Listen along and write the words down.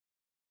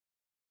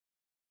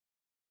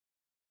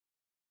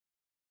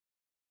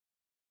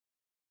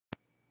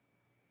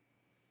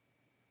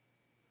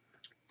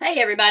Hey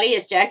everybody,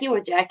 it's Jackie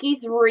with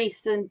Jackie's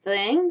Wreaths and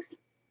Things.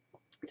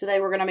 Today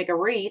we're going to make a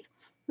wreath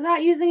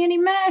without using any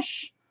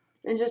mesh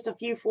and just a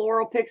few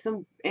floral picks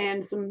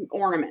and some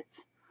ornaments.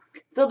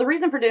 So the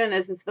reason for doing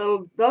this is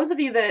so those of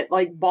you that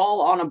like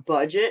ball on a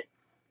budget,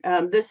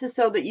 this is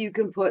so that you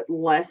can put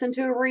less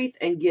into a wreath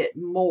and get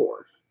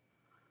more.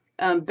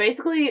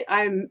 Basically,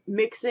 I'm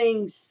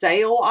mixing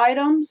sale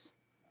items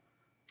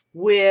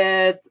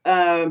with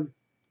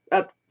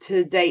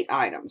up-to-date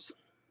items.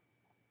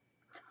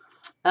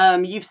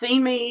 You've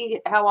seen me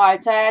how I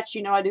attach.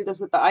 You know I do this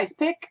with the ice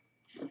pick.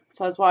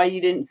 So that's why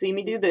you didn't see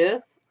me do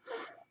this.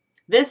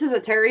 This is a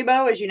terry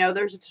bow. As you know,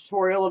 there's a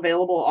tutorial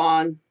available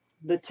on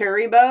the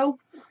terry bow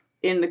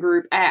in the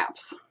group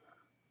apps.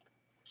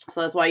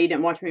 So that's why you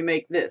didn't watch me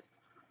make this.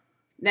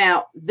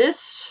 Now, this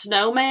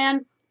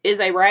snowman is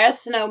a Raz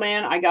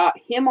snowman. I got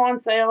him on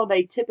sale.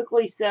 They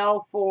typically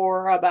sell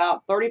for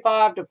about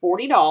 $35 to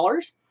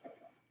 $40.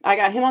 I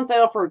got him on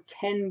sale for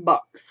 10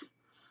 bucks.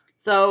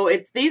 So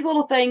it's these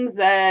little things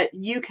that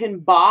you can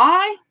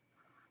buy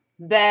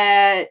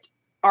that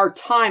are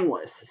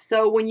timeless.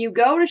 So when you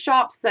go to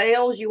shop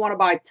sales, you want to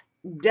buy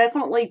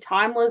definitely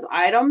timeless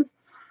items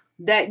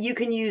that you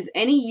can use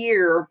any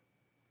year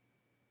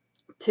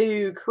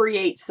to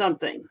create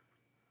something.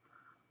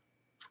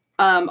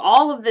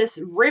 All of this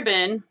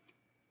ribbon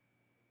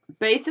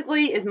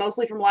basically is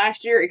mostly from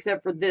last year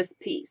except for this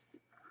piece.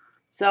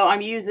 So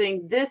I'm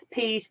using this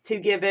piece to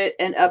give it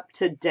an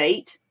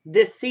up-to-date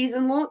this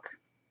season look.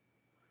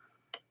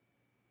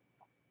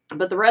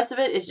 But the rest of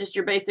it is just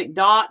your basic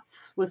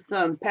dots with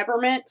some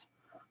peppermint.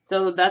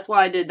 So that's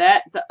why I did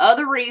that. The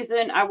other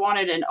reason I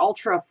wanted an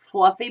ultra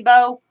fluffy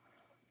bow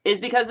is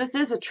because this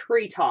is a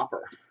tree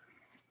topper.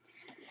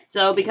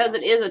 So because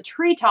it is a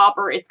tree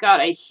topper, it's got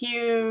a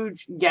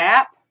huge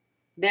gap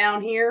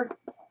down here.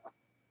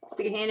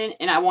 Stick a hand in,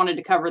 and I wanted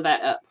to cover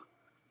that up.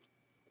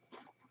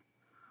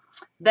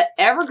 The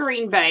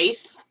Evergreen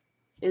base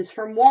is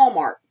from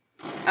Walmart.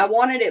 I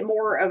wanted it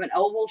more of an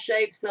oval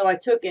shape, so I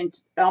took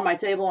it on my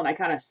table and I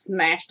kind of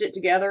smashed it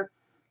together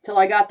till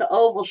I got the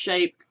oval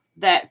shape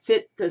that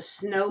fit the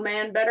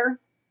snowman better.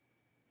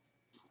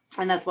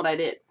 And that's what I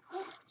did.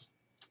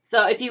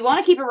 So if you want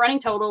to keep a running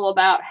total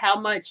about how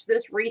much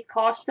this wreath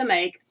costs to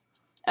make,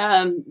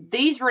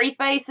 these wreath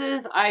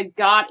bases I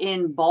got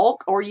in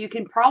bulk, or you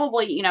can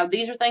probably,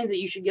 these are things that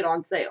you should get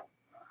on sale.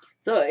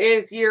 So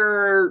if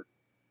you're,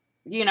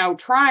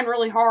 trying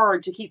really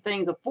hard to keep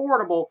things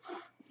affordable,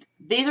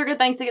 these are good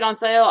things to get on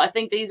sale. I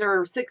think these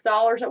are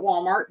 $6 at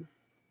Walmart.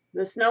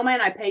 The snowman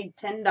I paid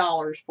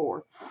 $10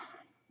 for.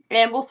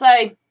 And we'll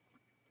say,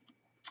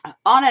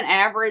 on an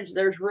average,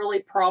 there's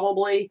really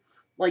probably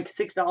like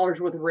 $6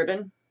 worth of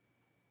ribbon.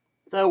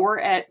 So we're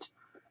at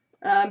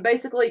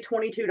basically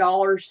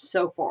 $22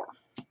 so far.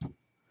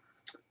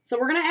 So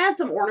we're going to add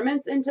some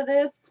ornaments into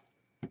this.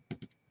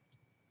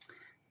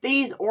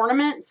 These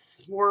ornaments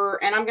were,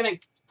 and I'm going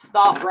to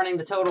stop running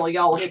the total.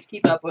 Y'all will have to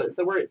keep up with it.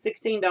 So we're at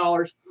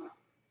 $16.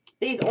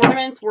 These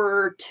ornaments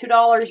were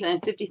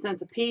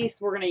 $2.50 a piece.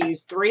 We're going to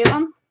use 3 of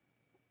them.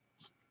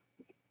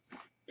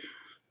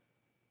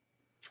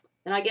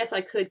 And I guess I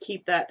could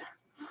keep that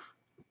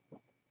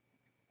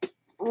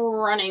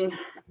running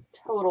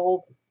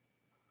total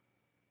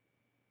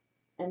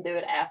and do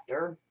it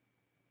after.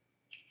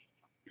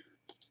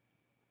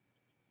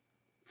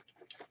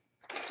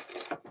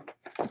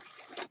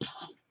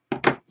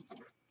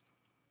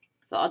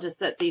 So I'll just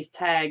set these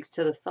tags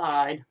to the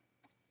side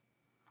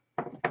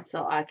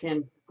so I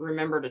can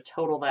remember to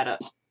total that up.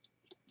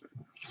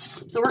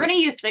 So we're going to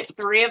use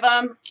 3 of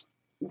them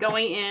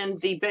going in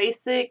the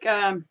basic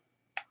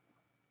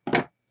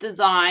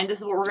design. This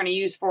is what we're going to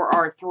use for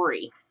our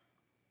 3.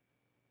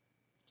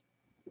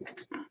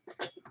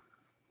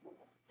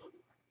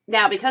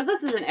 Now, because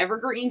this is an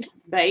evergreen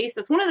base,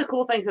 that's one of the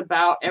cool things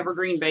about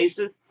evergreen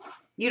bases.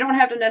 You don't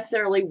have to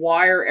necessarily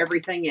wire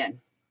everything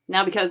in.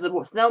 Now, because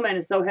the snowman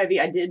is so heavy,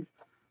 I did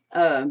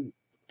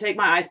take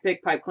my ice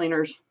pick pipe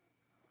cleaners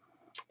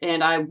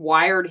and I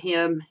wired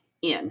him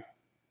in.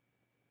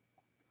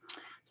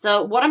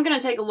 So what I'm going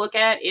to take a look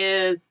at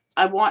is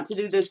I want to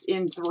do this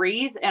in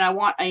 3s, and I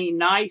want a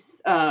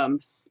nice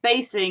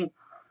spacing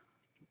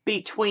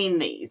between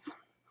these.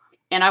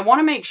 And I want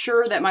to make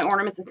sure that my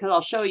ornaments, because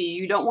I'll show you,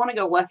 you don't want to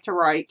go left to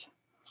right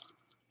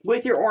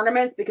with your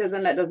ornaments, because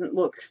then that doesn't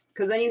look,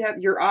 because then you have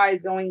your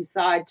eyes going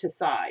side to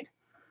side.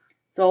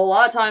 So a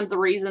lot of times the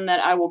reason that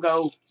I will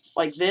go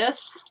like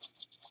this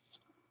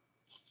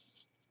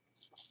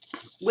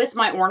with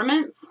my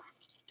ornaments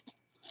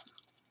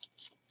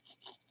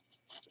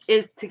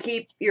is to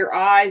keep your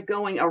eyes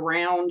going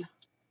around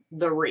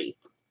the wreath.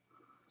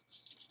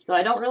 So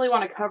I don't really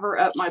want to cover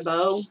up my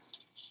bow.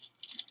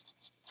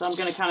 So I'm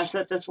going to kind of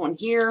set this one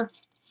here,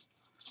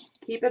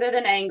 keep it at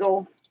an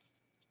angle.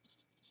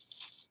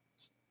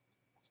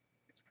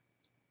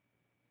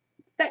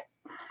 Stay.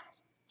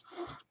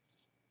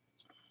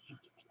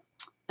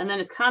 And then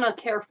it's kind of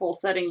careful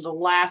setting the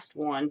last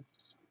one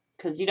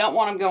because you don't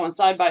want them going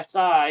side by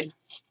side.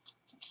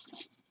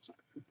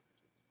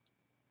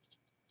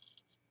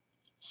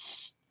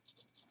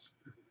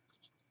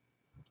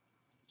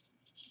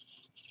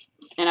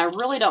 And I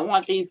really don't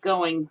want these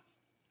going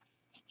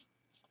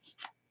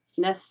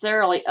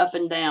necessarily up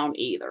and down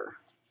either.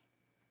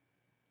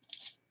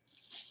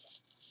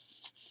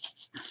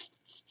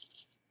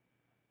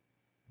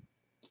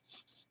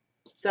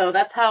 So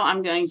that's how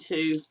I'm going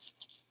to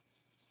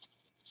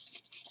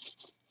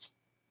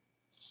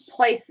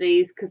place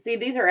these, because see,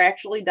 these are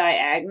actually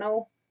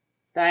diagonal.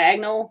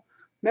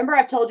 Remember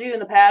I've told you in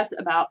the past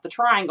about the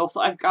triangle,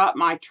 so I've got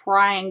my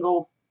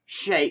triangle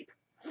shape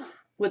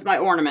with my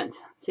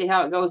ornaments. See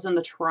how it goes in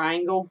the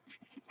triangle?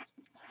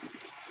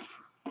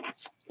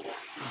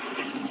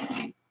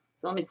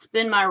 So let me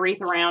spin my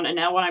wreath around, and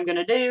now what I'm going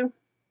to do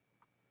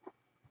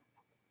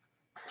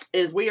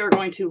is we are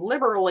going to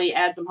liberally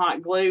add some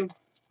hot glue.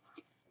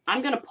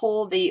 I'm going to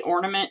pull the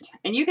ornament,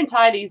 and you can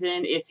tie these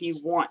in if you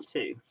want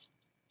to.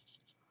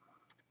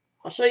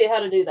 I'll show you how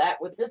to do that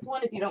with this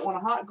one if you don't want a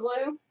hot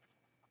glue.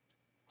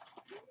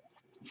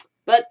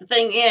 But the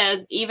thing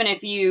is, even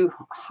if you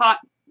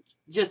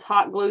just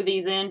hot glue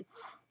these in,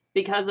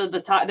 because of the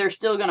tie, they're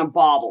still going to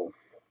bobble.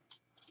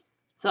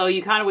 So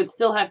you kind of would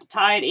still have to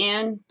tie it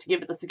in to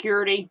give it the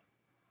security,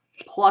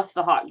 plus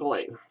the hot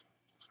glue,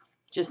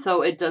 just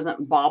so it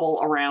doesn't bobble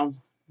around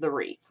the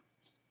wreath.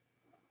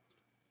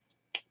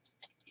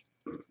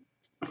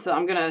 So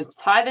I'm going to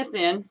tie this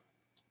in,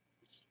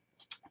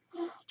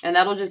 and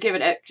that'll just give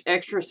it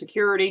extra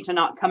security to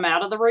not come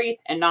out of the wreath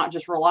and not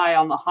just rely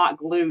on the hot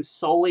glue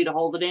solely to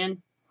hold it in.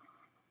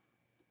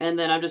 And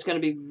then I'm just going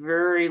to be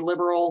very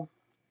liberal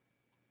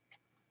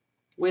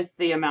with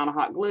the amount of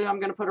hot glue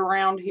I'm going to put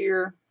around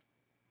here.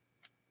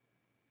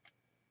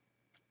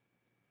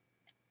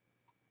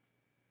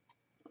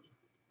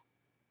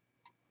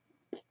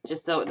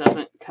 Just so it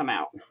doesn't come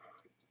out.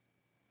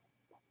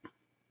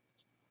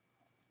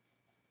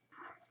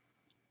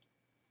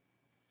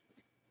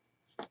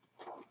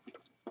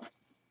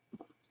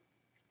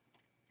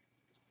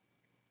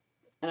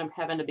 And I'm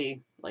having to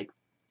be like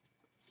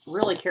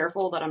really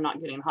careful that I'm not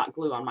getting hot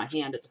glue on my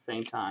hand at the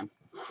same time.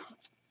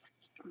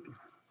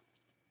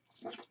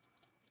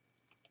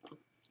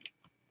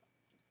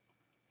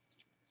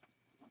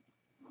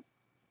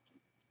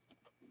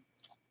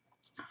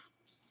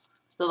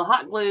 So the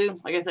hot glue,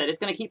 like I said, it's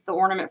going to keep the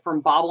ornament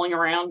from bobbling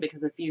around,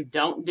 because if you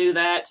don't do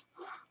that,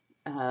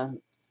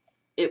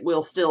 it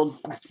will still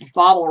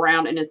bobble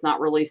around and it's not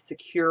really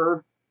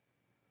secure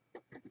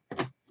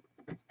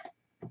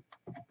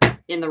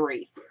in the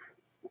wreath.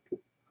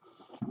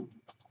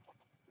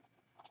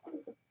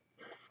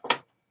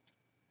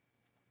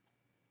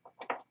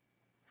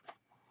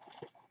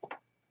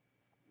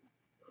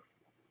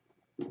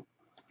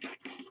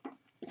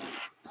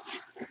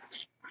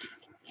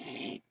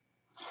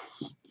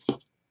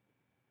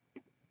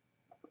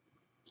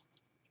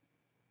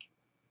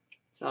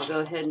 So I'll go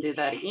ahead and do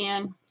that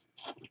again.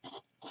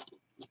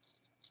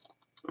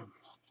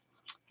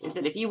 Is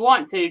that if you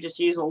want to, just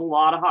use a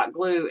lot of hot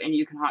glue and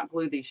you can hot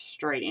glue these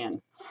straight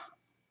in.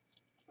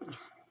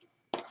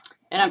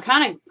 And I'm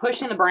kind of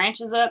pushing the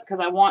branches up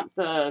because I want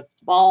the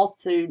balls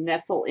to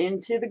nestle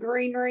into the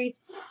greenery,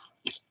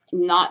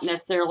 not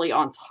necessarily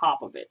on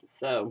top of it.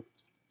 So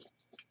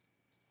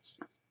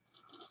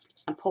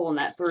I'm pulling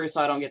that through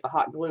so I don't get the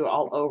hot glue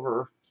all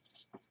over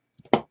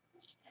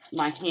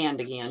my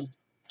hand again.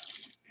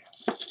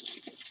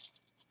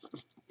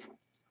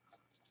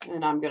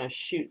 And I'm going to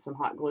shoot some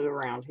hot glue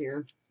around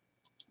here.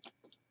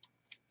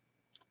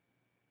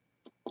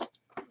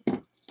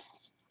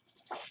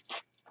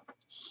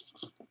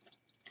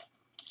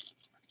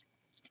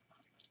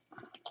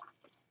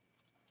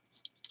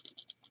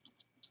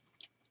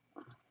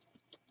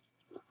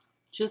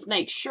 Just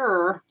make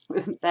sure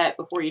that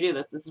before you do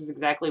this, this is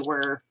exactly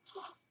where,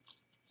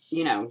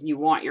 you know, you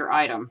want your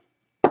item.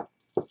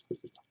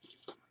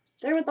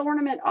 There with the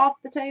ornament off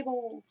the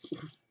table.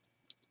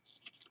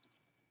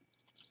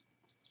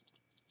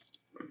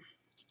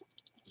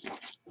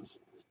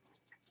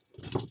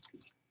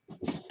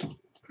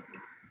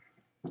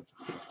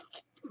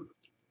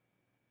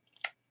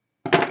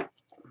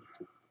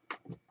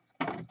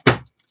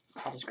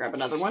 I'll just grab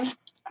another one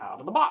out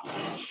of the box.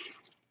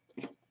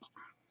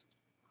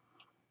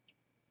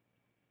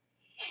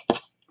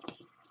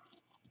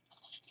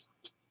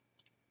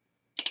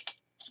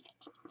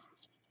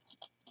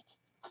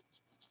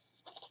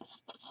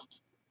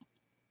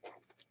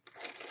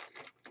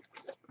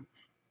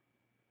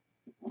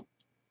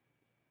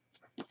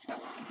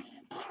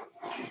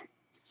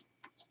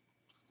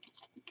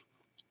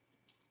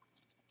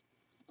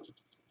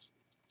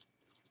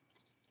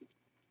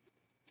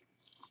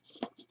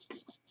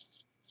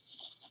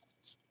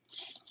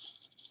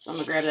 So I'm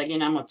going to grab that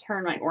again. I'm going to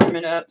turn my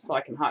ornament up so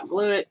I can hot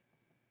glue it.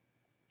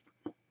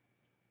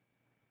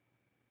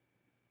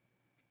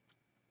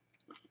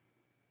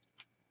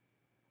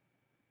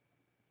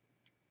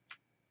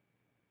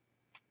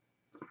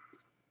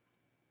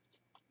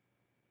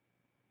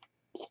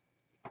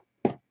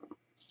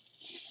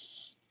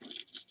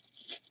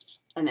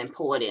 And then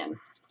pull it in.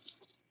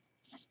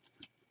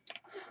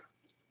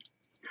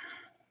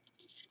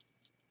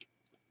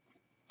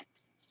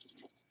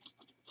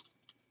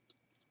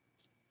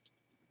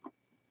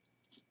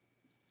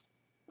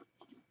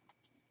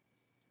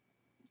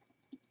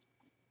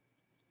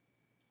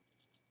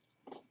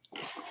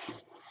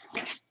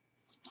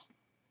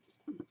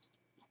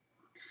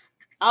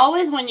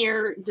 Always when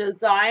you're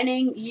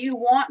designing, you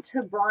want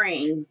to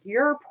bring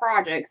your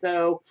project.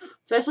 So,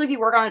 especially if you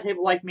work on a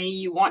table like me,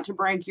 you want to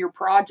bring your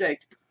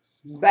project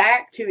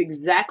back to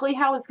exactly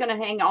how it's going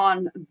to hang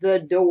on the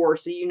door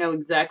so you know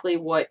exactly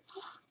what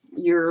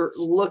you're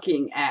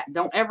looking at.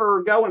 Don't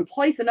ever go and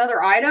place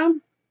another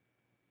item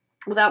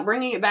without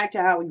bringing it back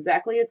to how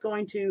exactly it's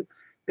going to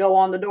go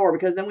on the door,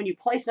 because then when you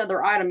place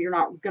another item, you're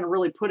not going to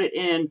really put it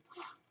in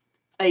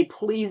a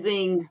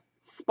pleasing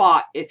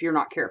spot if you're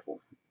not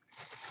careful.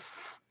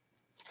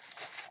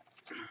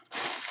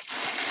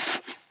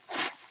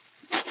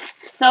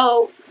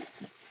 So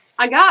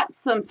I got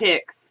some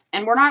picks,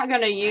 and we're not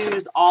going to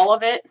use all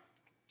of it,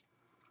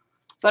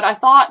 but I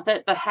thought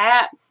that the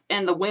hats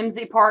and the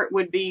whimsy part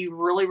would be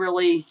really,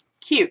 really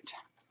cute.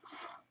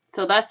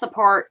 So that's the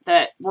part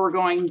that we're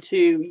going to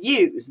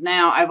use.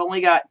 Now, I've only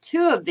got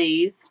two of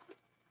these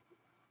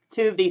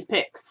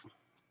picks.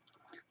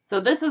 So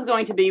this is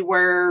going to be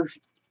where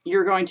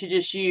you're going to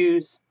just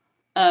use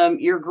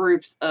your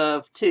groups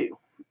of 2.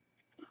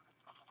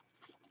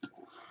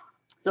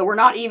 So we're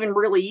not even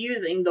really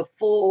using the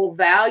full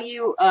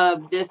value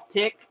of this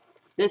pick.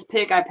 This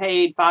pick I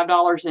paid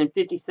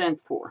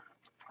 $5.50 for.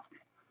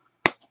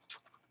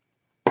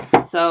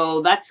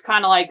 So that's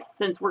kind of like,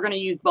 since we're going to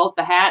use both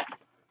the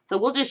hats, so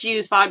we'll just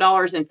use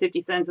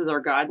 $5.50 as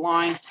our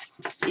guideline,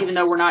 even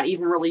though we're not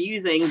even really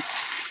using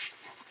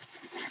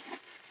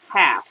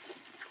half.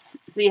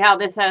 See how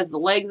this has the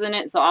legs in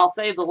it? So I'll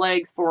save the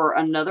legs for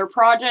another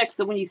project.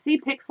 So when you see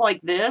picks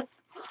like this,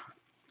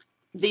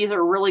 these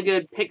are really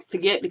good picks to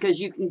get because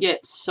you can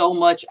get so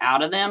much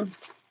out of them.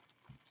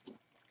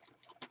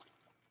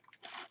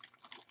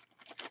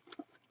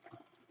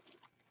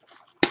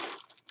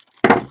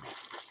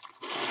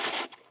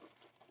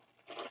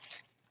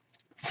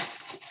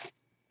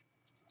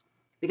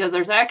 Because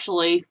there's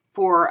actually,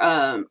 for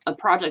a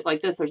project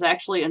like this, there's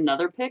actually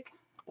another pick,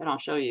 and I'll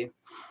show you.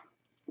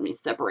 Let me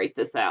separate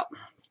this out.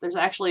 There's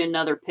actually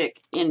another pick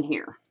in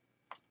here.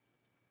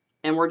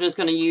 And we're just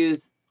going to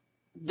use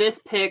this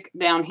pick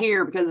down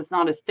here because it's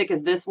not as thick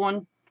as this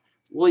one.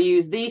 We'll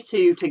use these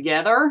two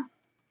together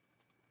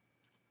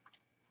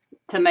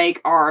to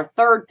make our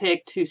third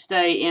pick to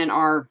stay in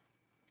our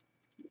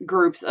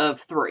groups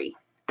of 3.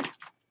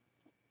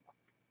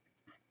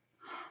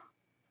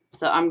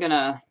 So I'm going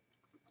to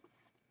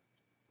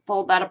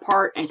fold that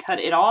apart and cut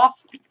it off.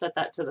 Set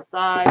that to the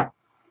side.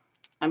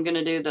 I'm going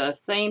to do the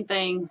same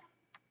thing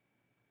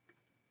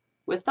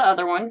with the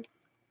other one.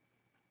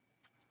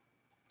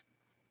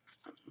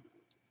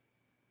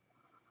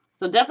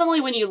 So definitely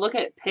when you look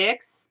at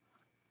picks,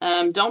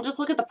 don't just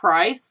look at the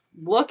price.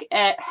 Look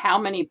at how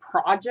many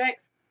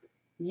projects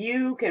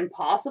you can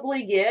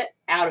possibly get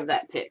out of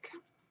that pick.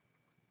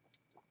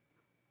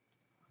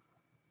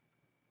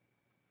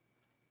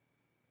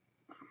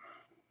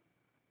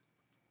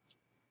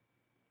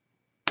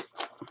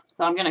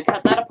 So I'm going to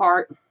cut that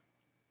apart.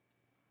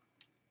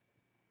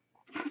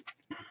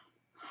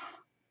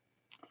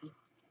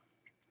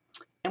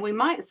 And we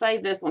might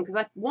save this one because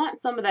I want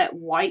some of that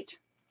white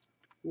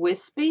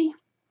wispy.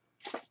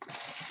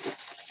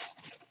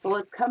 So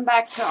let's come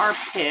back to our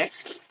pick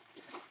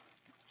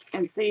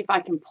and see if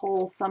I can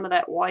pull some of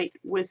that white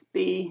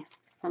wispy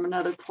from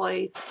another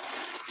place.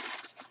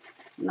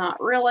 Not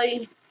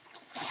really.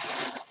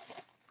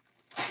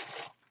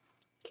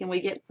 Can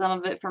we get some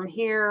of it from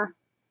here?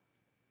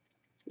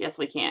 Yes,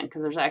 we can,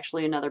 because there's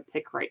actually another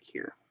pick right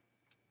here.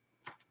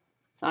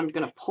 So I'm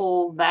going to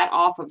pull that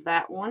off of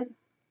that one.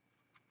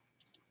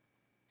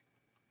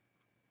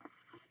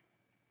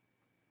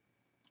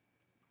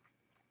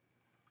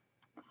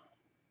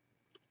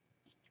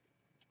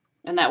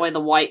 And that way the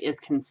white is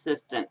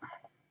consistent.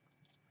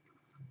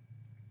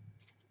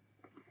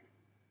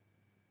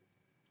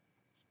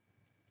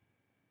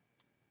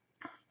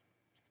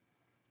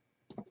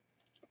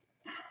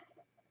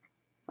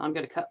 So I'm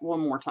going to cut one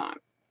more time.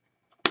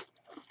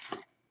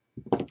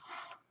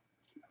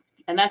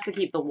 And that's to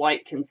keep the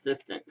white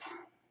consistent.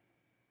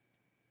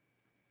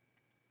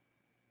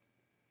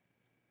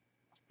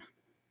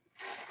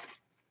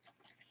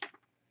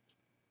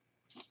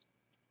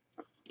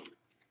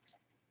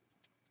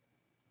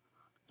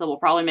 So we'll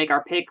probably make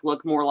our pick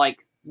look more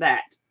like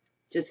that.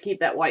 Just to keep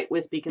that white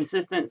wispy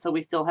consistent so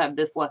we still have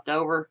this left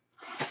over.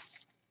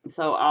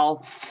 So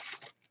I'll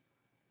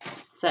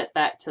set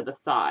that to the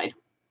side.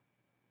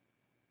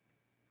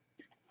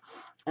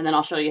 And then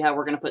I'll show you how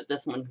we're going to put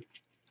this one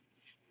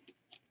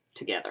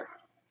together.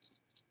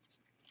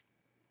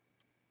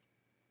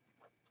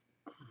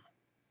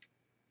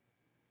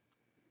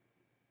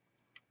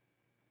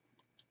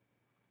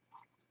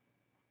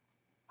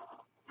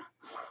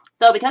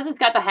 So because it's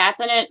got the hats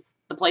in it,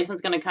 the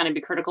placement's going to kind of be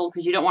critical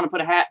because you don't want to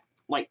put a hat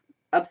like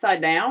upside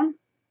down.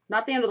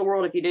 Not the end of the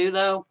world if you do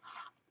though.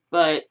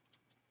 But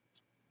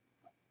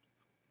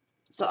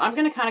so I'm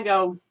going to kind of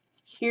go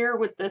here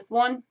with this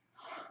one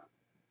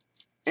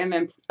and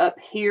then up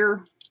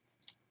here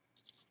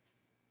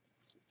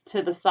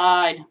to the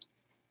side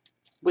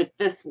with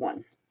this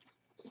one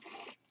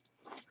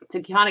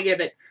to kind of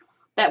give it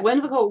that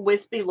whimsical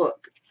wispy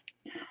look.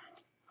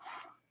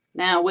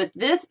 Now with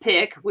this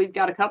pick, we've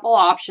got a couple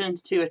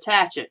options to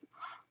attach it.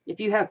 If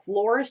you have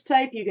florist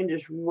tape, you can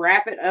just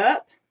wrap it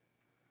up.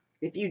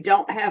 If you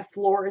don't have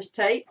florist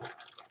tape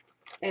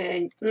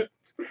and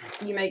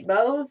you make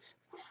bows,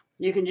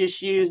 you can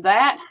just use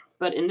that.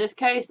 But in this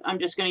case, I'm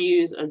just going to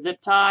use a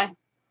zip tie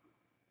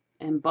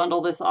and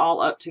bundle this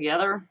all up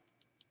together.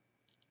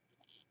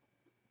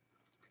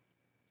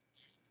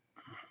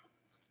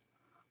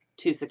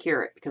 To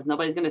secure it, because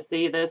nobody's going to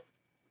see this.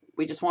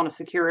 We just want to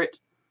secure it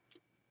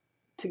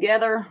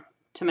together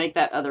to make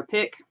that other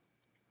pick.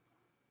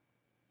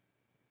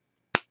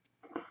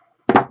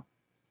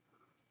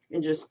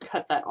 And just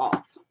cut that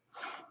off.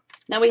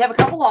 Now we have a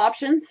couple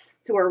options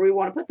to where we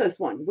want to put this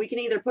one. We can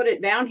either put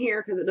it down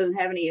here because it doesn't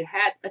have any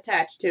hat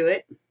attached to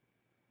it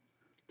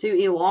to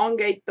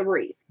elongate the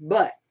wreath,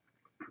 but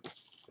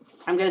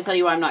I'm going to tell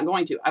you why I'm not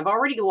going to. I've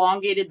already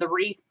elongated the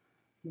wreath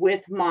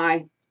with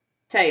my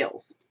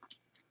tails.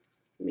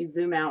 Let me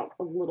zoom out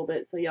a little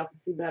bit so y'all can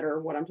see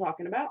better what I'm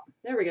talking about.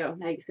 There we go.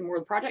 Now you can see more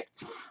of the project.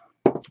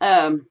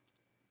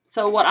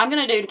 So what I'm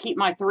going to do to keep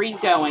my threes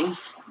going,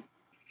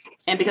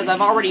 and because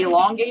I've already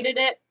elongated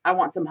it, I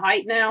want some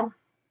height now.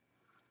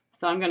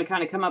 So I'm going to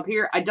kind of come up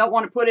here. I don't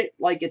want to put it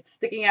like it's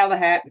sticking out of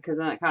the hat because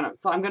then it kind of,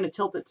 so I'm going to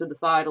tilt it to the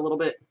side a little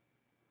bit.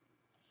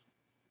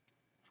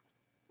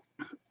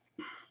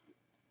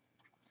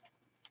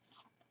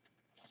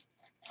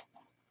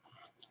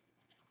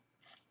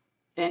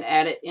 And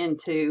add it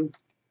into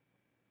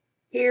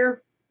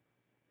here.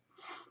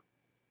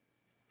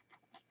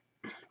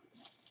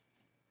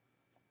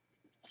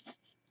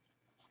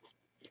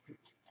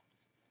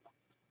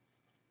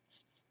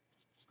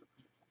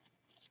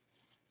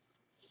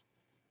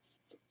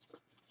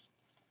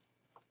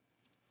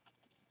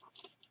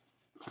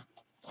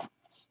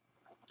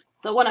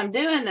 So when I'm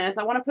doing this,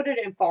 I want to put it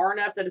in far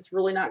enough that it's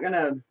really not going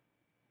to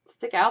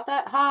stick out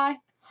that high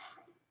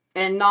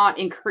and not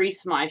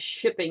increase my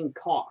shipping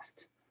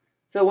cost.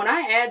 So when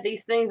I add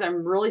these things,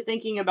 I'm really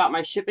thinking about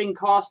my shipping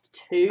cost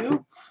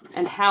too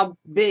and how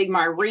big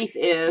my wreath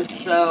is.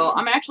 So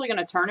I'm actually going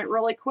to turn it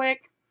really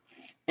quick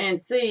and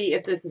see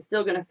if this is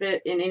still going to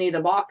fit in any of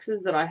the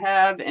boxes that I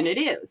have, and it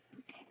is.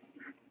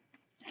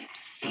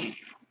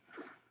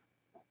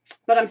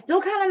 But I'm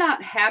still kind of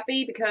not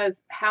happy because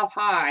how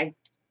high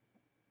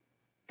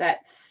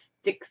that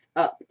sticks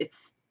up.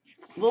 It's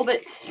a little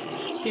bit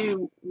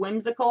too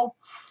whimsical.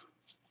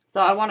 So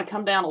I want to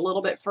come down a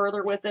little bit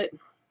further with it.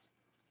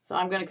 So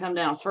I'm going to come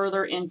down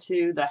further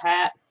into the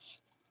hat.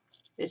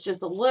 It's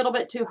just a little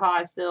bit too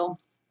high still.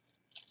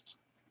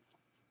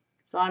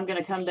 So I'm going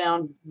to come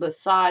down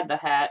beside the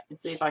hat and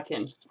see if I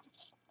can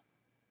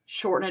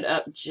shorten it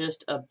up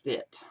just a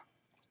bit.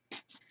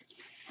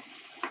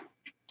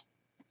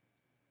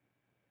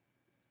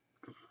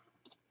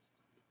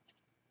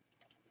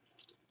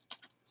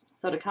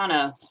 So to kind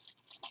of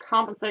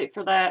compensate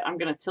for that, I'm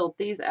going to tilt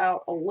these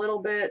out a little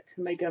bit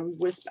to make them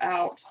wisp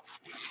out.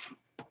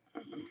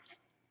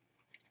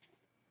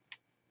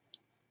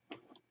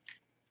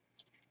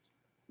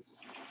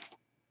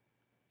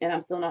 And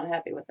I'm still not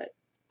happy with it.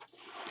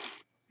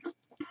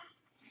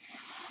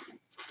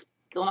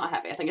 Still not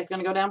happy. I think it's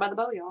going to go down by the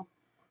bow, y'all.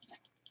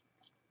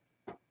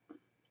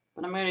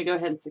 But I'm going to go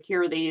ahead and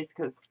secure these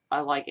because I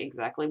like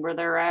exactly where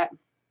they're at.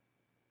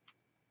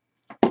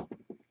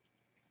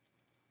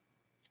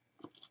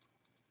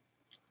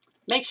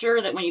 Make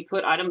sure that when you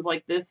put items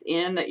like this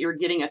in that you're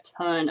getting a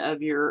ton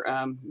of your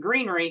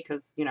greenery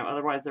because, you know,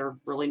 otherwise they're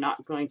really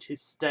not going to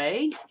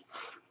stay.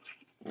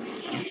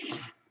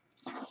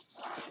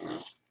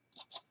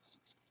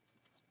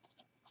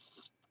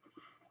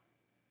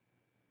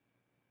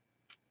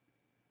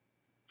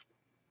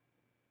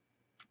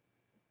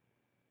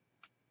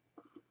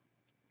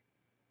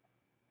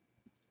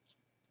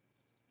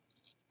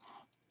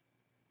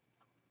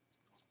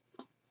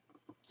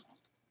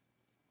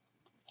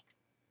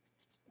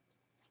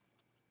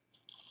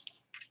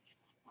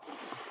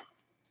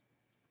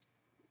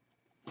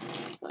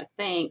 So I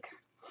think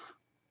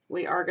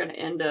we are going to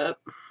end up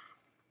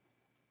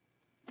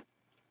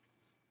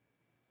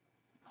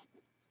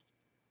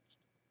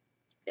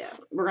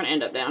we're going to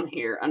end up down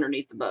here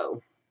underneath the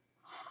bow.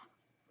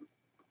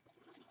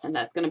 And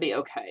that's going to be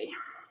okay.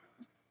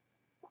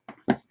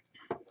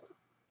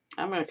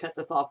 I'm going to cut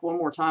this off one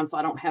more time so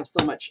I don't have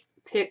so much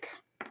pick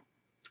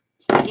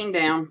sticking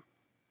down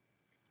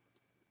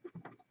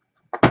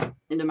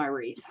into my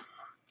wreath.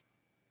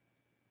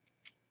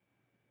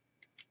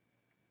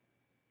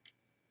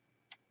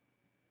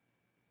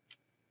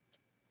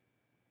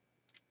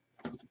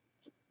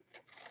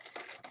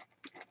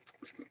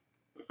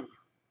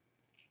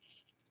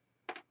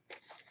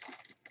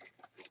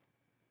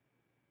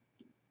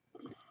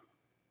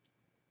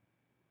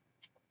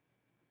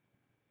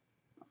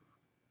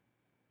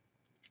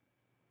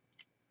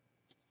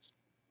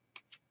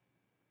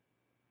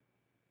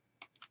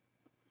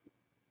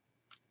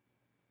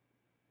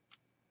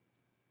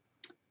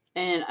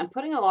 And I'm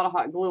putting a lot of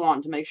hot glue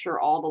on to make sure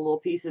all the little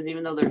pieces,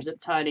 even though they're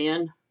zip tied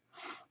in,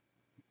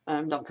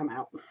 don't come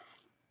out.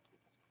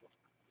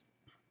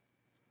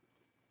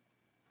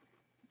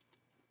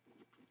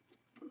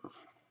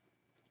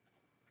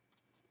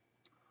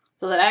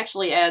 So that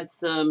actually adds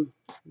some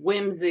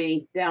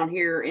whimsy down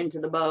here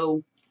into the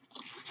bow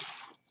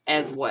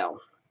as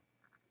well.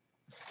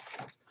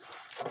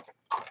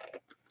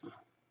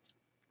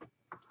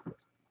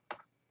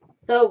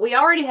 So we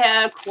already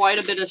have quite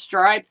a bit of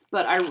stripes,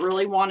 but I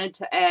really wanted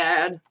to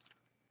add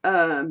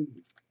some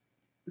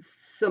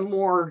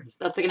more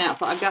stuff sticking out.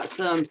 So I've got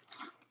some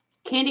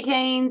candy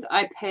canes.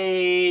 I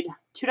paid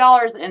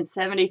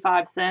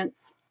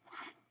 $2.75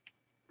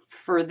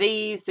 for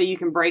these, so you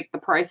can break the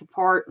price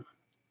apart.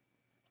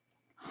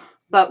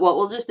 But what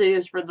we'll just do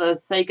is, for the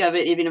sake of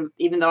it,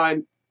 even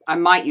though I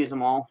might use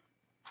them all,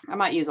 I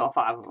might use all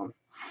 5 of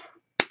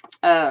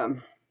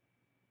them.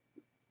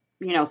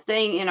 You know,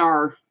 staying in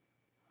our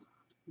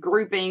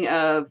grouping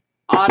of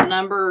odd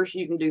numbers,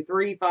 you can do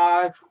 3,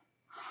 5.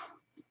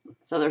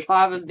 So there's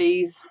 5 of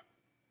these.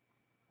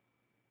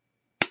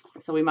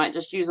 So we might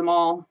just use them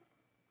all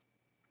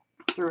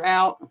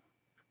throughout.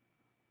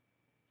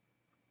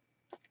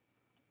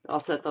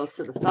 I'll set those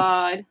to the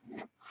side.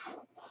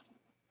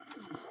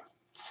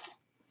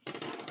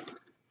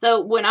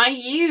 So when I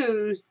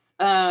use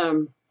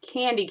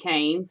candy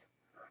canes,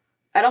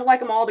 I don't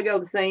like them all to go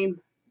the same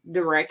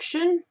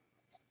direction.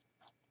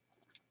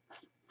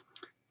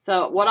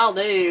 So what I'll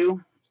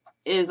do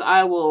is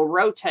I will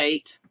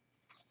rotate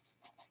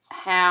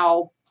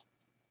how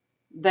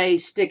they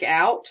stick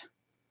out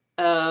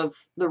of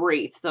the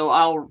wreath. So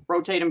I'll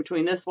rotate them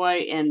between this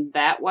way and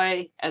that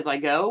way as I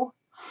go.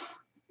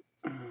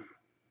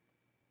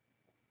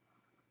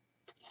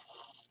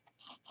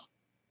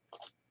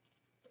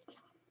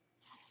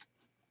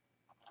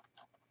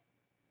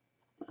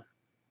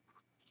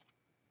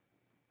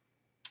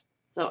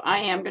 So I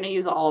am going to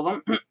use all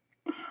of them.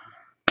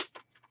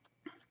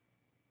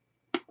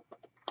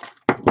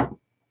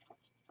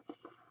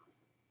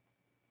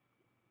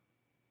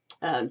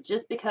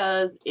 Just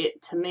because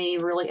it, to me,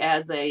 really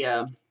adds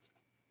a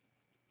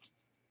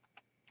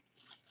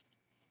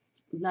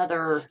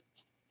another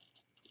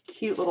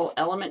cute little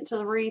element to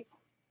the wreath.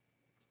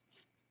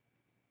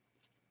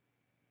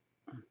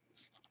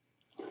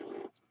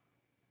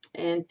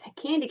 And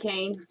candy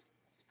cane,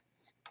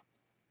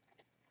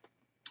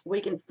 we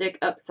can stick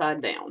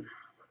upside down.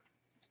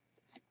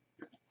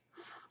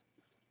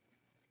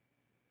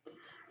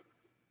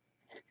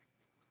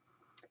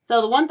 So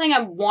the one thing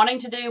I'm wanting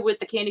to do with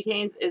the candy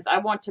canes is I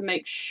want to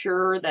make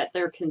sure that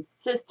they're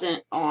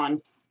consistent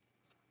on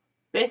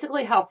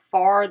basically how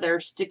far they're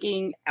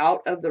sticking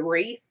out of the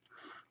wreath.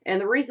 And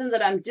the reason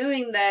that I'm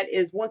doing that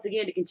is, once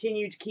again, to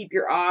continue to keep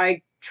your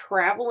eye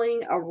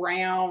traveling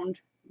around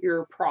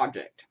your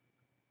project.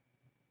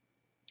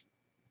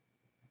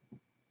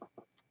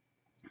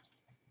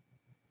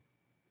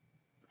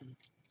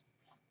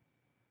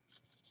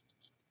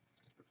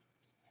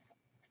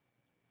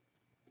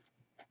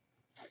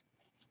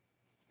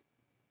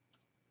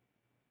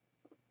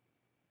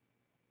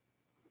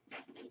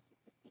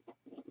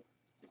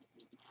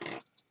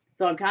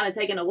 So I'm kind of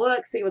taking a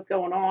look, see what's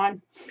going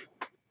on,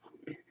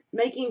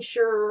 making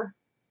sure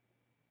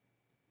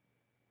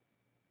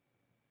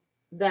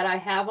that I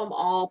have them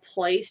all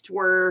placed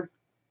where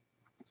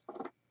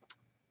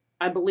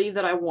I believe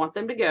that I want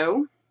them to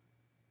go.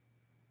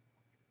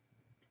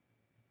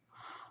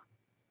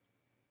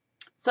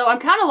 So I'm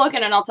kind of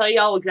looking, and I'll tell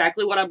y'all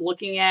exactly what I'm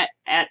looking at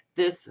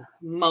this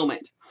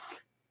moment.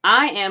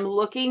 I am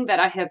looking that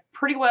I have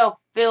pretty well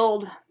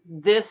filled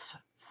this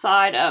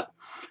side up.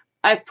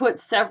 I've put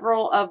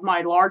several of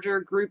my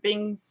larger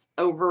groupings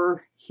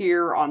over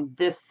here on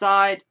this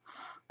side.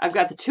 I've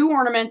got the 2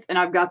 ornaments and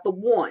I've got the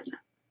 1.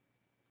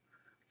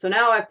 So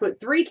now I've put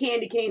 3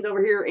 candy canes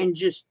over here and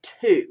just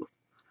 2.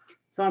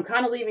 So I'm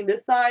kind of leaving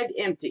this side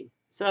empty.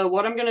 So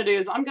what I'm going to do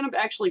is I'm going to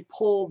actually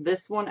pull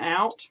this one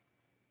out.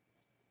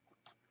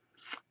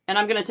 And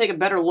I'm going to take a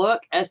better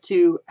look as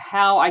to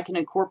how I can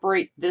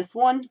incorporate this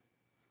one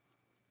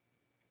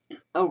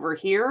over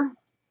here.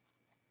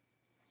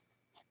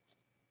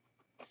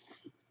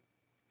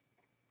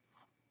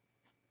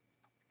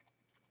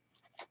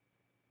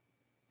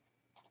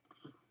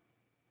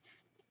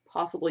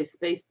 Possibly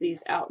space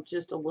these out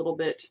just a little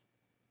bit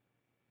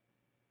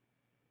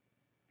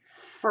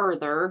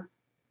further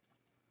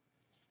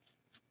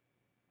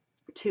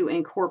to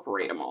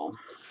incorporate them all.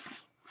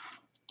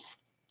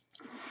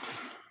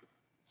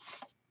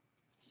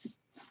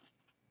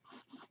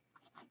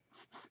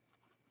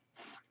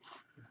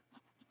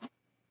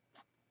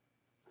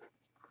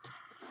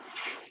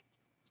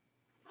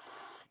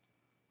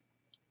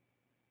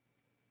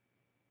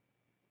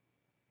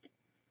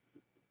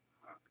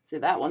 See,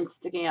 that one's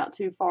sticking out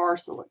too far,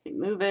 so let me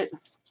move it.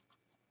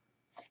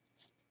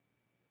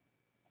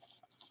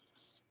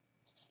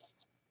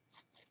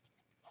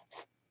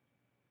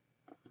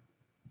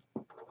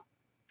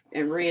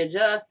 And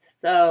readjust.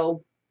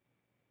 So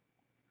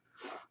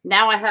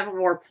now I have a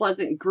more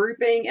pleasant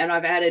grouping, and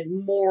I've added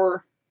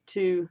more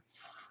to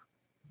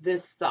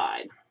this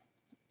side.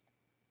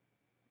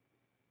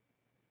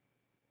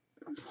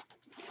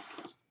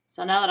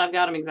 So now that I've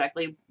got them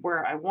exactly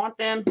where I want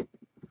them,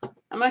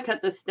 I'm going to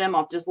cut this stem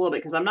off just a little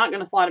bit because I'm not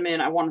going to slide them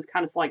in. I want to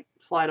kind of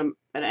slide them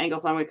at an angle,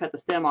 so I'm going to cut the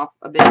stem off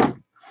a bit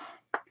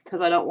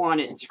because I don't want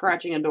it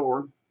scratching a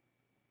door.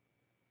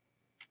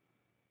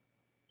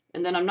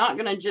 And then I'm not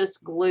going to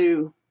just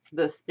glue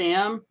the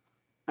stem.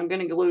 I'm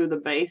going to glue the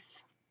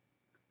base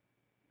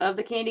of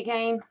the candy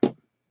cane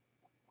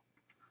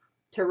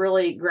to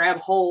really grab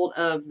hold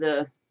of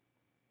the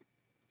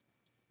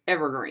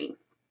evergreen.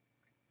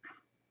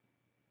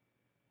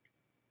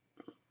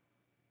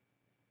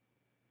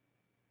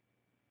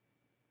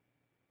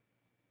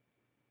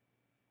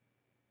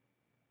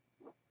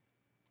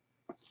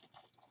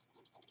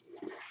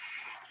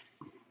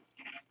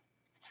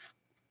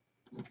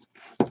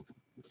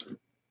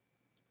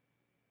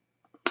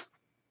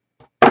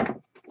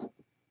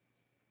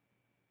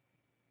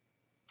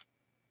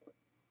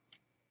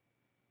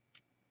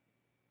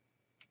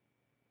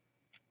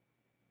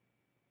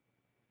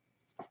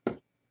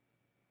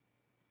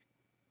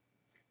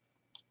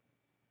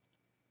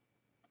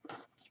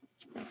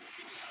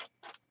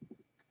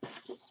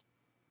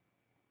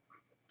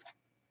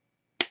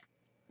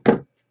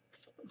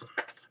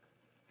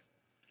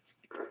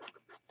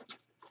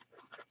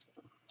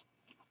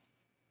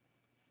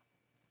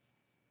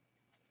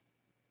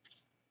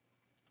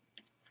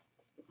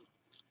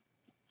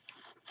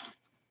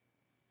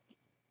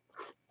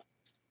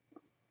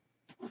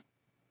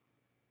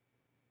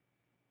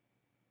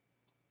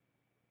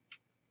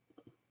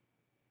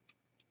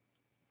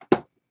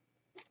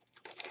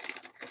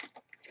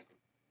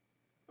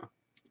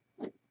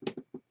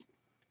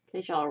 In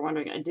case y'all are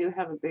wondering, I do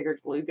have a bigger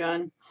glue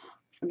gun.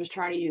 I'm just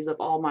trying to use up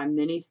all my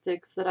mini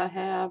sticks that I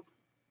have.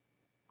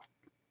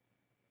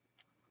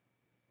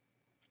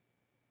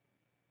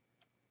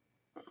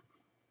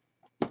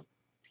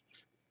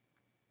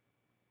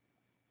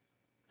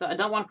 So I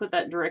don't want to put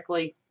that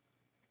directly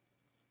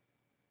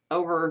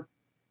over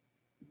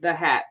the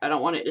hat. I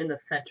don't want it in the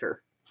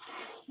center.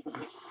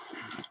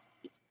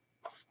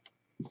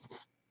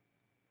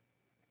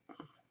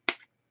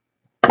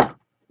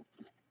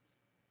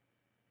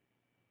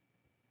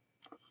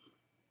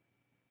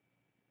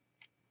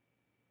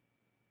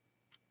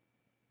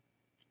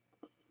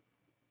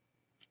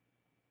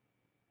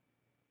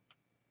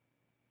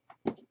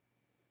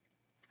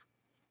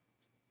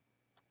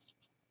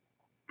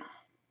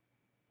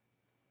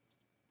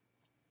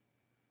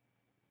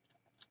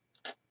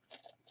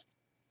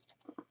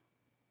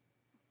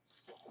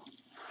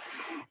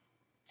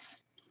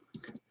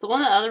 So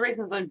one of the other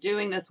reasons I'm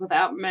doing this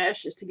without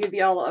mesh is to give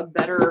y'all a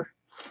better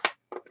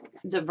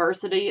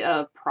diversity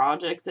of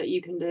projects that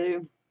you can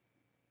do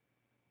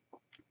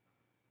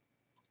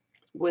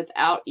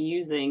without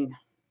using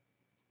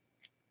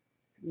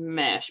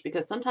mesh,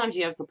 because sometimes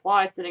you have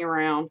supplies sitting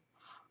around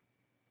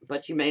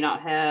but you may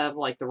not have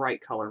like the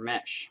right color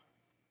mesh.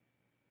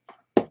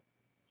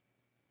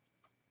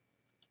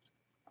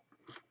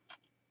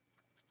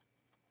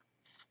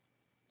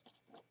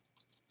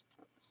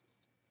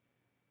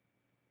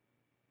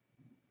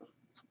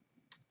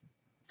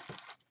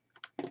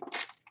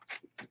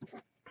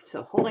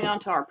 So holding on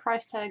to our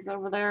price tags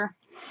over there,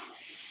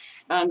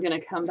 I'm going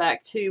to come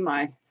back to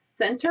my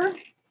center,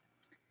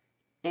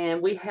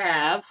 and we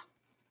have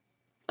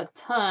a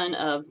ton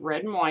of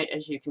red and white,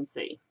 as you can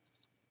see,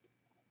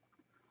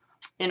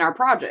 in our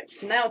project.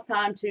 So now it's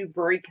time to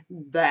break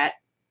that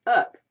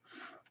up.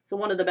 So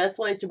one of the best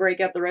ways to break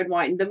up the red and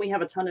white, and then we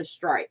have a ton of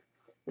stripe,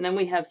 and then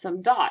we have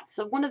some dots.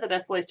 So one of the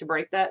best ways to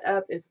break that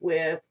up is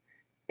with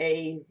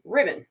a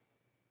ribbon.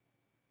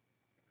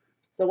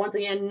 So once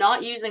again,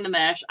 not using the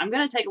mesh, I'm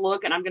going to take a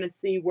look and I'm going to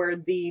see where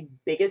the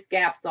biggest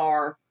gaps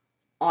are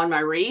on my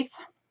wreath.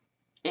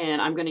 And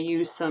I'm going to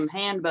use some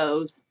hand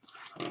bows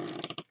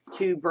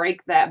to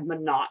break that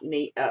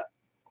monotony up.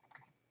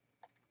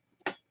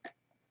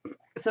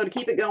 So to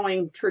keep it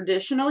going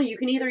traditional, you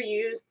can either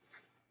use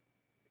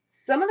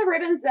some of the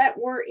ribbons that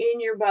were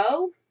in your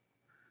bow,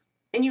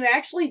 and you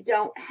actually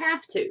don't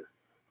have to.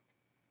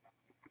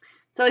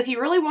 So if you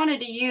really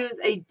wanted to use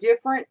a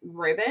different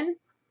ribbon,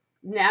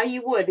 now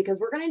you would, because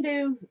we're going to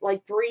do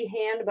like 3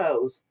 hand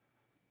bows.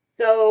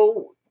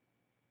 So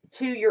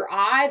to your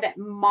eye, that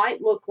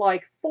might look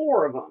like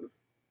 4 of them.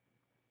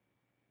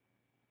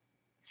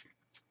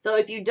 So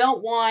if you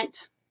don't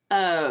want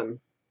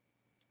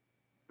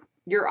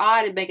your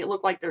eye to make it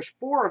look like there's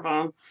 4 of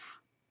them,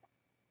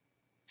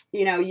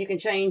 you know, you can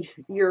change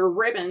your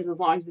ribbons as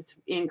long as it's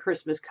in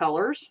Christmas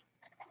colors.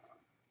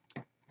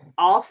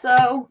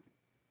 Also,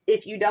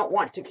 if you don't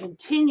want to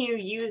continue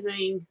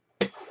using,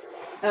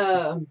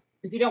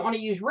 if you don't want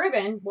to use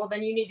ribbon, well,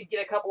 then you need to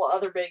get a couple of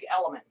other big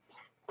elements.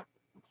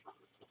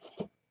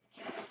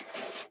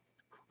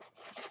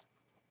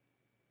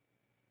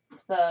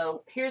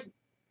 So here's,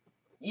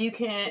 you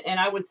can, and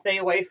I would stay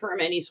away from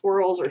any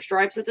swirls or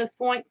stripes at this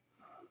point.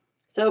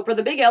 So for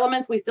the big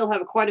elements, we still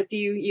have quite a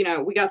few, you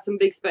know, we got some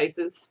big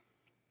spaces.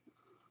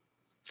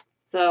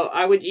 So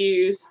I would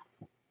use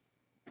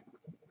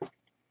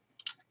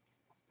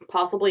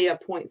possibly a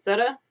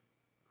poinsettia.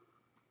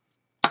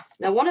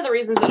 Now, one of the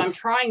reasons that I'm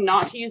trying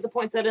not to use the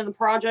poinsettia in the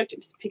project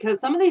is because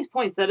some of these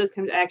poinsettias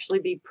can actually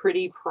be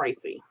pretty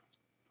pricey.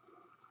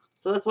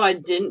 So that's why I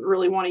didn't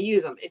really want to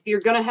use them. If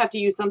you're going to have to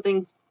use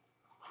something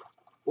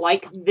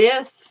like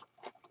this,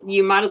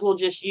 you might as well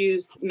just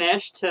use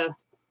mesh to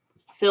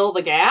fill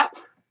the gap.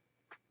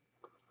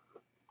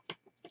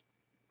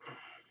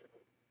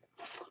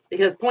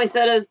 Because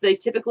poinsettias, they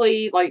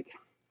typically, like,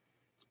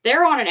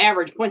 they're on an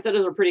average,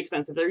 poinsettias are pretty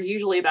expensive. They're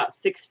usually about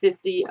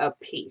 $6.50 a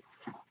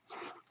piece.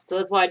 So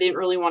that's why I didn't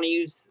really want to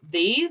use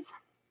these.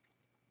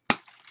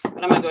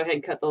 But I'm going to go ahead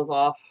and cut those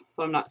off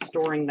so I'm not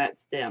storing that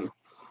stem.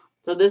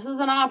 So this is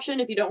an option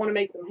if you don't want to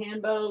make some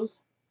hand bows.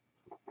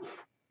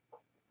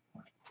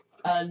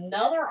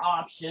 Another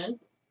option,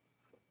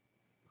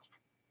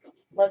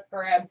 let's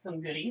grab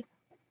some goodies.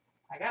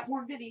 I got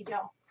more goodies,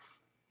 y'all.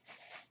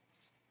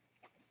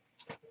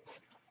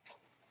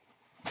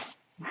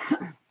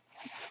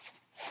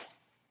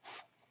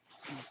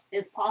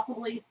 Is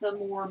possibly some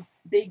more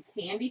big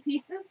candy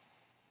pieces.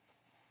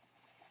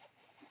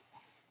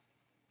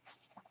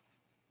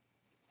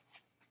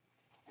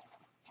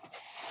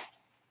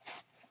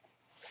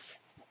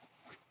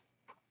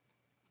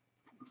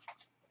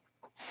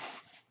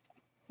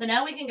 So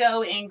now we can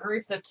go in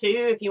groups of 2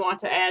 if you want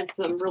to add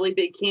some really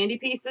big candy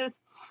pieces.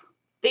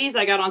 These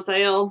I got on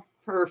sale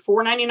for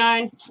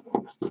 $4.99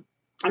 and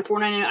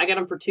 $4.99. I got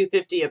them for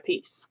 $2.50 a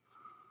piece.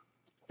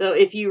 So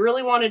if you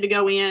really wanted to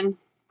go in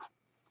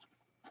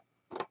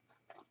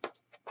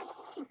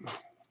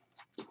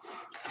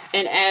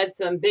and add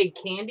some big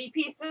candy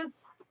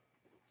pieces,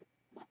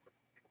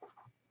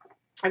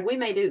 and we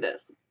may do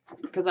this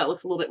because that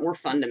looks a little bit more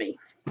fun to me,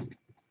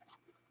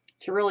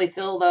 to really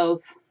fill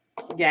those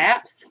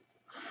gaps.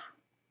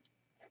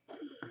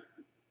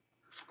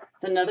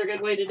 It's another good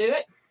way to do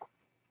it.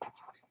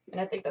 And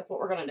I think that's what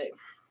we're going to do.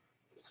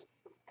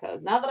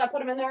 Because now that I put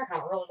them in there, I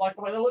kind of really like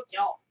the way they look,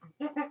 y'all.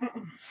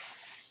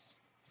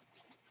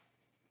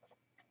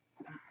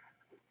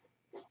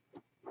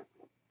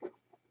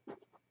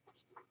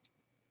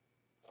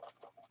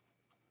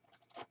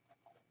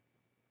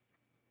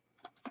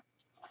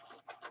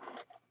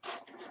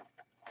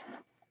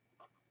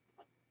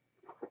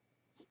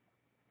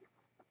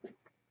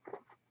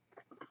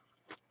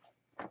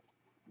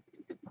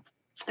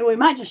 And we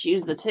might just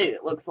use the 2,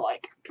 it looks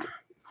like.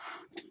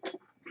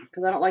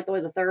 Because I don't like the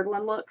way the third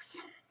one looks.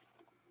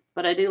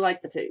 But I do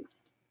like the 2.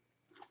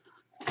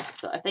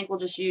 So I think we'll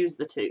just use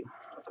the 2.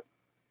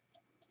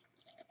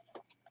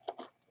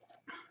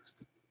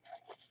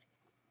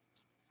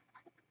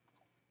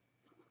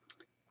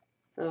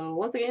 So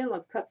once again,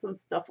 let's cut some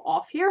stuff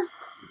off here.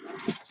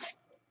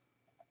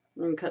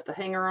 I'm going to cut the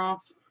hanger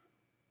off.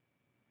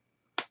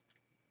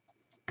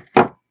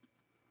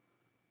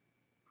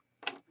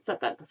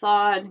 Set that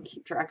aside,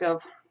 keep track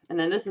of. And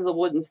then this is a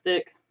wooden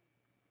stick.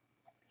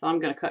 So I'm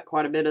going to cut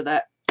quite a bit of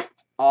that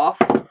off.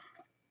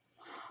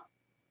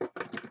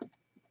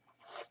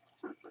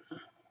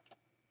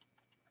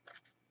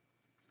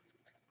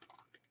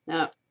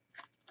 Now,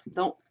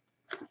 don't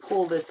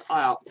pull this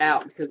out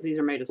because these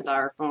are made of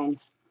styrofoam.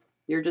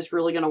 You're just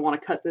really going to want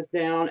to cut this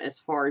down as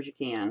far as you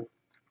can.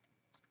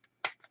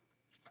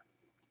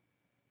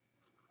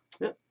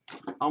 Yep,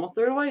 almost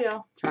threw it away,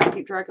 y'all. Trying to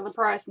keep track of the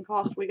price and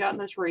cost we got in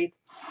this wreath,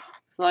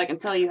 so I can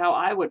tell you how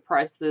I would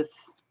price this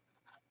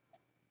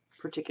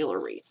particular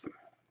wreath.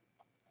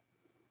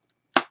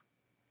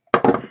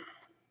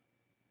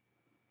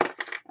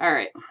 All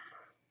right.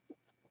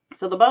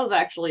 So the bow's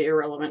actually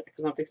irrelevant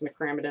because I'm fixing to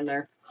cram it in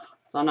there.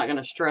 So I'm not going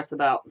to stress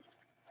about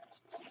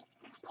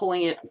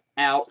pulling it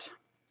out.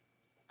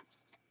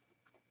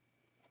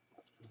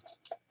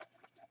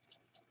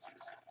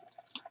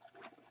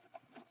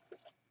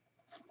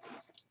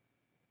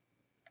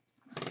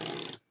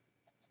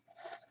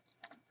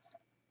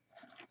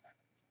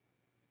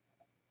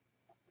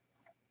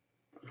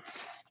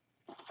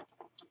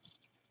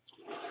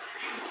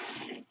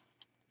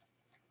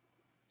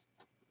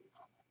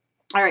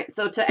 All right,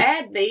 so to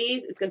add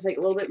these, it's going to take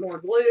a little bit more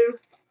glue,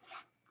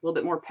 a little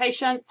bit more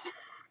patience,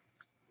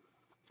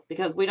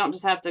 because we don't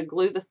just have to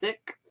glue the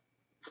stick.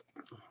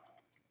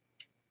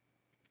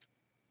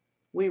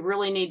 We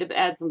really need to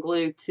add some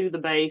glue to the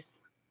base.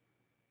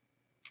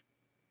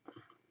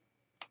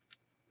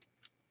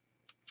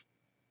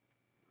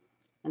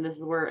 And this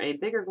is where a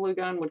bigger glue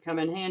gun would come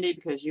in handy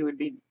because you would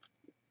be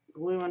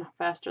gluing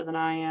faster than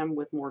I am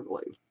with more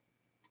glue.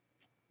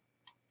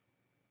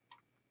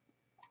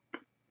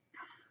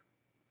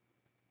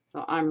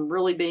 So I'm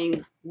really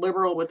being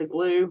liberal with the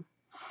glue,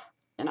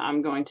 and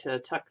I'm going to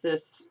tuck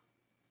this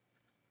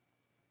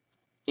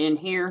in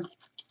here.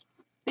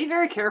 Be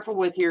very careful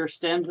with your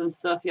stems and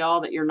stuff,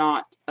 y'all, that you're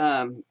not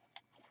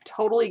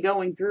totally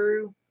going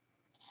through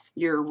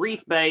your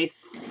wreath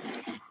base.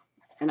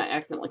 And I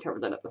accidentally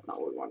covered that up. That's not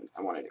what we wanted.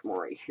 I wanted it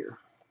more right here.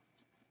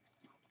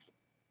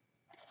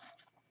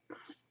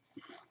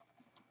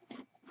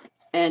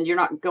 And you're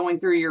not going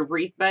through your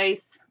wreath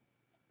base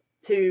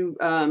to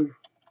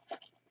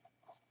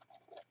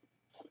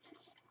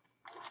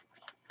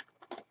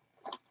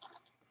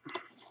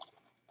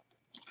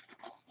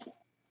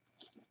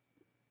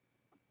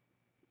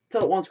so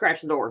it won't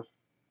scratch the door.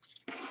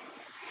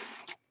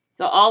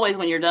 So always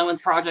when you're done with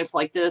projects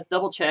like this,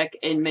 double check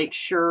and make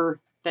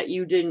sure that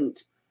you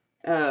didn't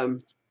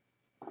go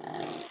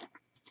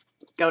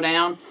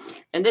down.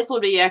 And this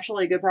would be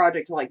actually a good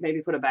project to like maybe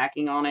put a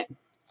backing on it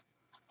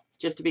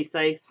just to be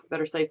safe.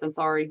 Better safe than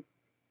sorry.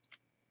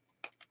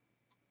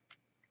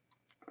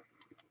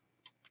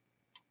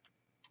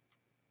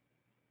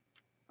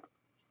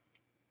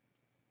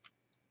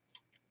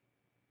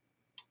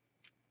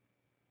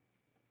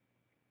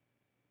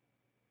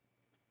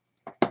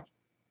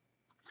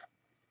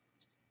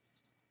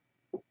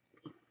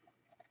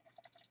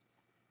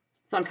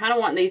 So I'm kind of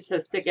wanting these to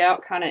stick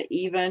out kind of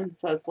even.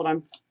 So that's what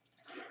I'm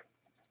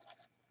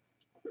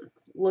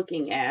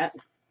looking at.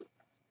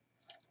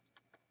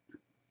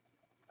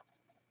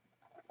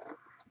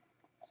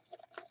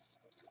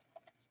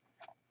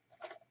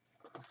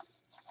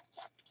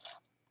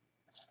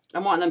 I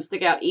want them to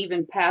stick out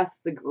even past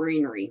the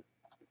greenery.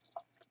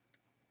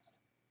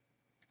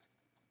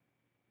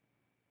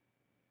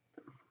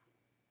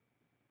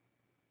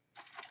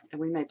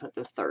 And we may put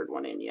this third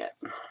one in yet.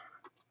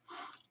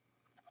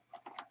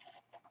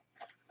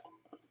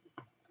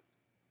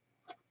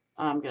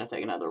 I'm going to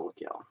take another look,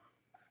 y'all.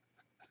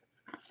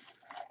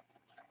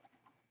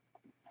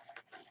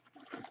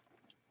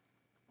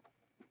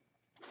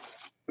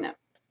 No.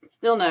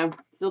 Still no.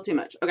 Still too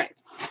much. Okay.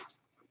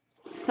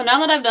 So now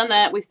that I've done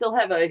that, we still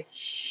have a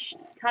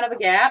kind of a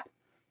gap.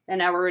 And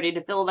now we're ready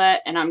to fill that.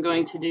 And I'm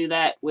going to do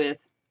that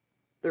with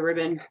the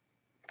ribbon.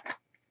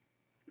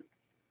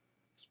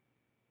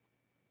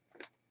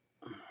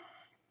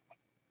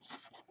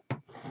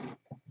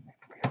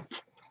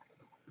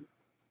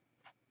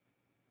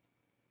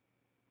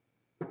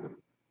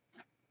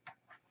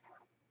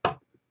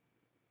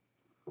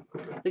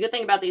 The good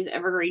thing about these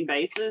evergreen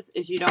bases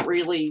is you don't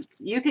really,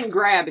 you can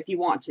grab if you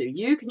want to.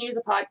 You can use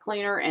a pipe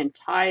cleaner and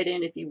tie it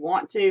in if you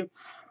want to,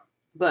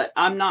 but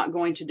I'm not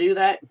going to do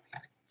that.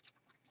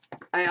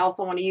 I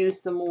also want to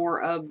use some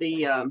more of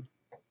the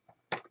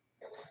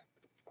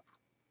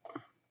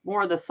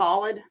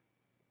solid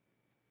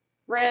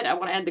red. I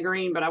want to add the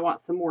green, but I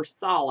want some more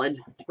solid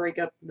to break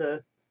up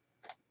the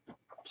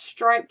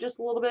stripe just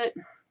a little bit.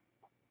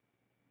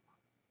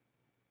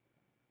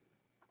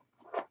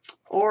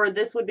 Or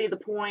this would be the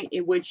point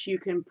in which you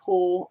can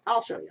pull.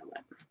 I'll show y'all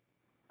that.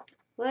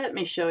 Let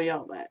me show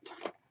y'all that.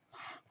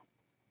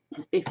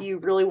 If you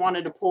really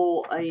wanted to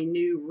pull a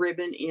new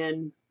ribbon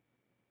in,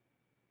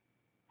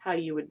 how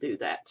you would do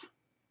that.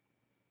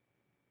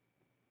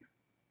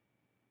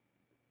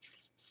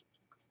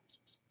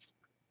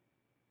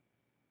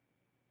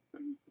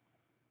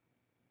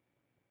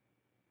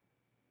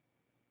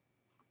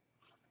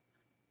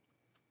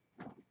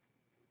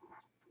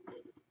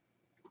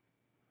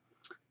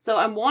 So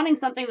I'm wanting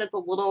something that's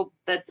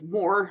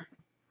more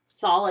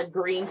solid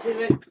green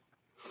to it.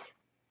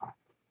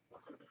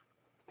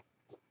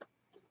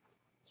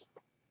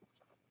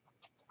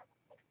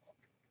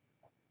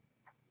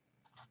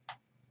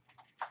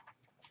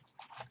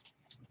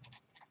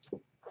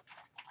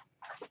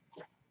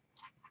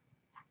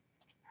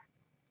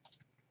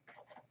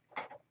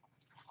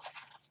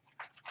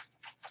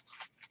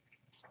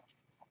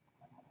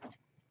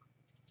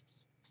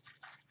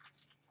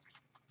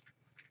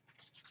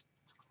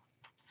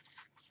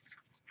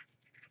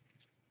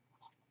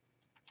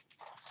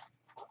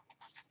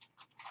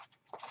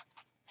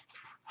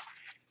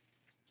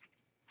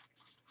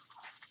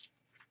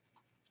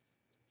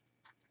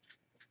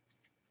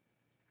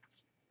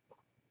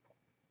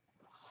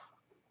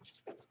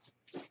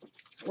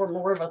 Or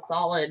more of a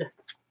solid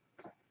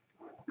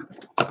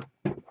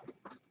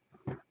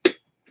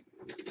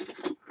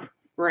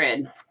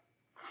red.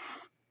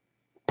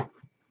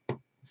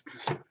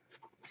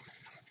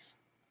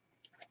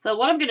 So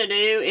what I'm going to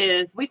do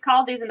is, we've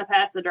called these in the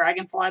past the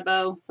dragonfly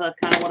bow, so that's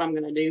kind of what I'm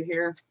going to do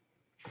here.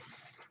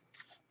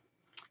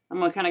 I'm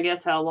going to kind of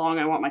guess how long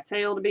I want my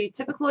tail to be.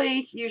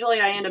 Typically,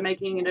 usually I end up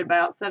making it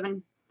about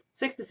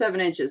 6 to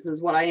 7 inches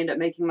is what I end up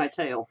making my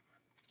tail.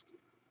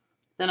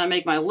 Then I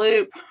make my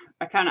loop.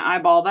 I kind of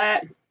eyeball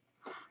that,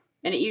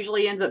 and it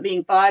usually ends up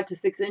being 5 to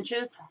 6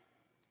 inches.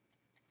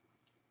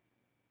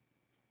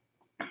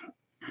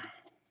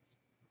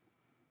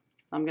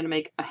 I'm going to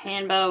make a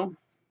hand bow.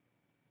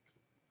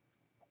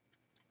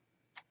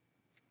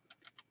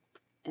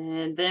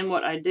 And then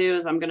what I do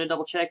is I'm going to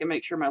double check and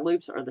make sure my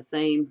loops are the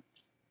same.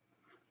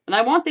 And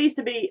I want these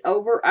to be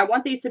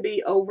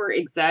over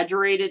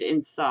exaggerated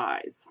in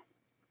size.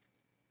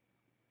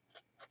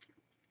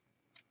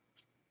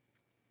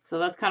 So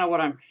that's kind of what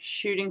I'm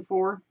shooting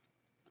for.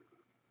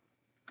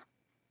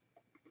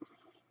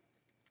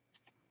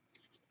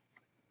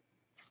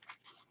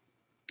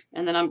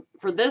 And then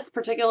for this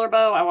particular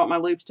bow, I want my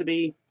loops to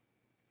be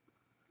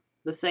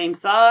the same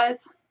size.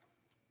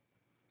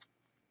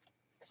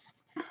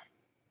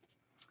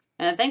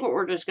 And I think what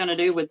we're just going to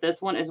do with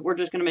this one is we're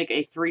just going to make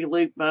a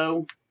 3-loop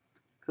bow,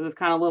 because it's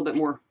kind of a little bit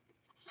more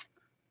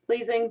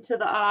pleasing to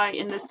the eye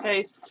in this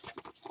case.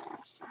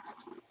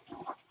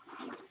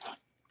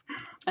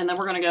 And then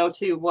we're going to go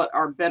to what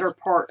our better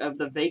part of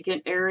the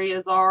vacant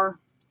areas are.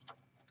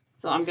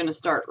 So I'm going to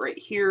start right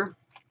here.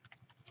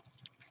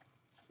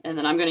 And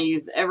then I'm going to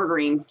use the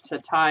Evergreen to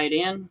tie it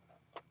in.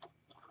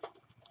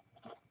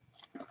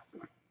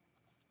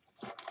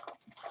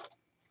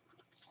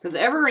 Because the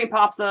Evergreen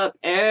pops up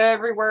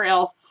everywhere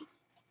else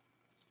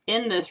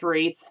in this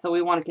wreath, so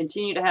we want to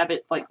continue to have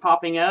it like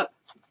popping up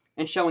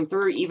and showing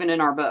through even in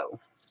our bow.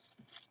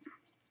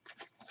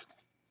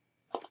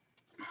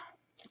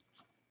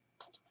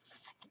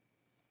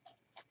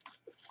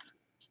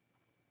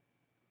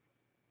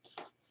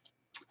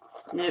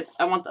 Nope,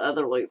 I want the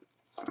other loop.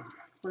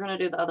 We're going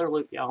to do the other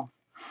loop, y'all.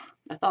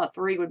 I thought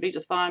 3 would be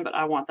just fine, but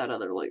I want that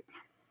other loop.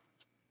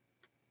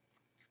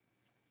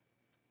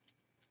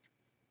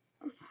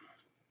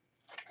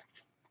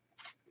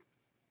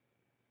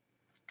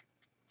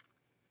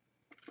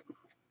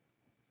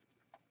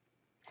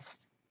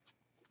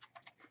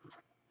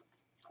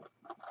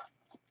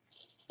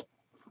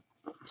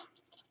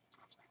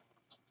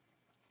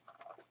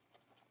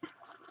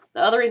 The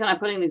other reason I'm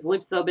putting these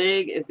loops so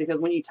big is because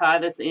when you tie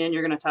this in,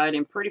 you're going to tie it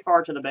in pretty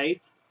far to the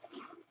base.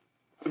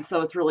 And so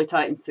it's really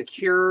tight and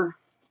secure.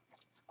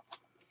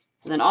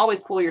 And then always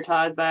pull your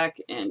ties back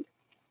and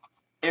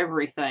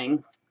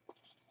everything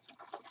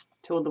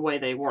to the way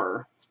they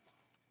were.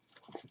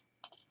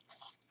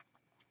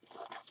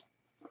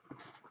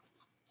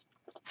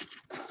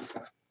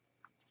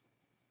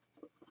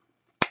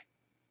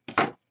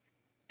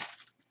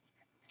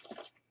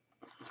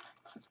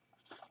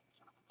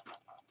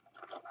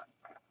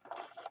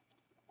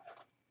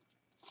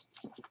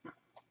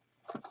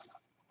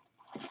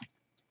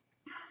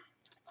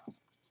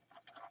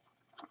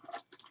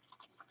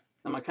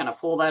 So I'm going to kind of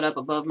pull that up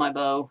above my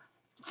bow.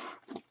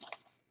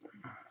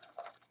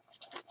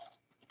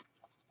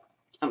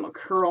 I'm going to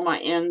curl my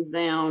ends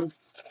down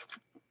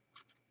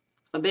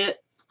a bit.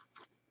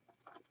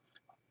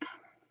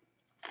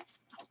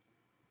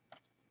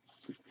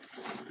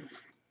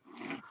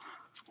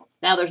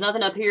 Now there's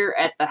nothing up here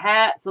at the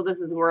hat, so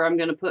this is where I'm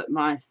going to put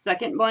my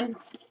second one.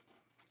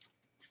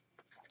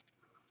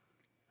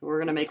 So we're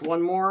going to make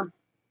one more.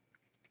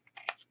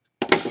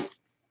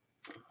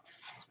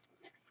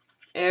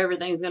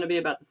 Everything's going to be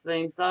about the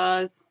same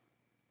size.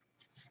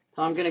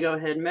 So I'm going to go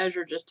ahead and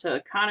measure just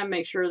to kind of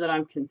make sure that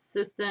I'm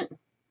consistent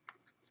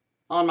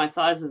on my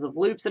sizes of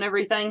loops and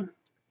everything.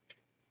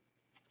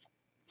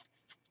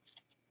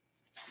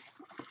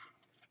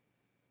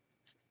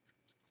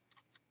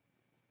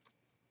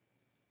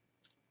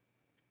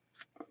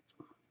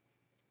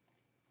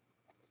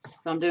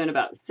 So I'm doing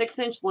about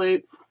 6-inch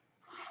loops.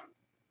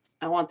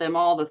 I want them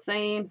all the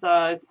same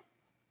size.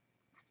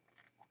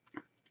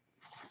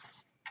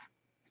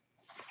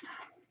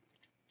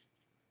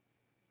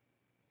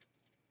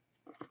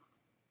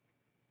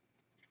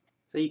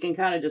 So you can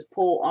kind of just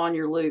pull on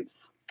your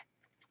loops.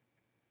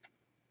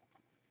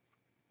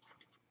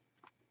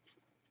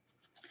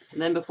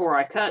 And then before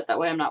I cut, that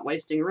way I'm not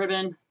wasting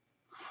ribbon,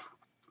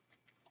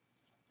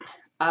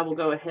 I will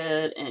go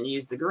ahead and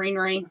use the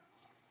greenery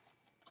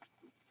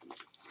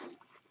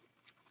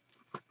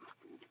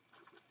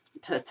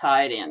to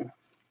tie it in. And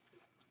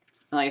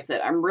like I said,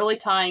 I'm really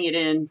tying it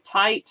in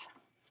tight,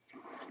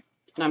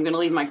 and I'm going to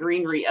leave my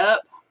greenery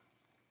up.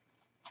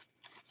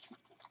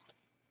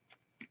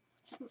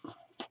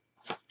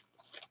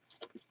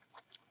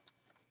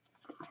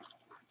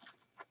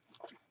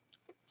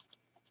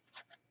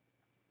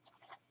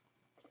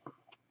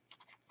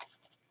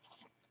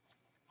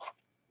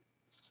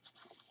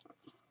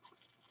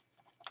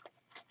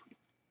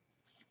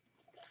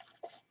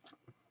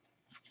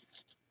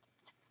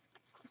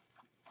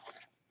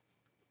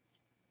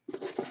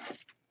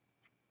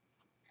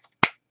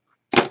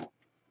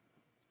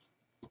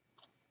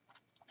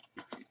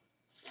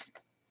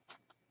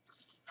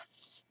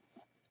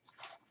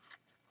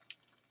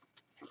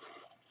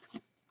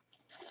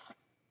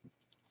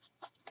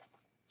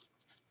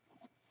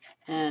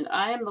 And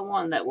I am the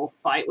one that will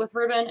fight with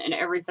ribbon and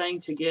everything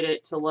to get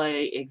it to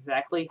lay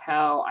exactly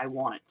how I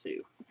want it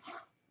to.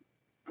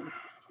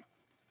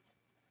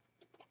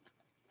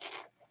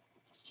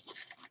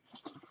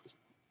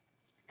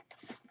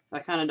 So I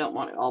kind of don't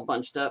want it all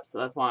bunched up, so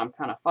that's why I'm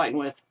kind of fighting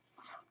with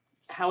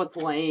how it's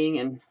laying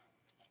and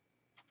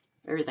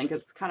everything,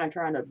 because it's kind of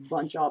trying to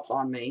bunch up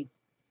on me.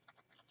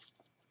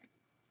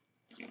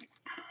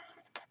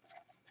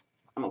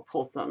 I'm going to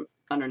pull some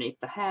underneath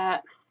the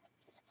hat.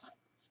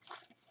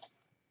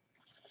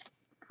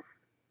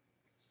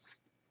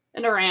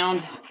 And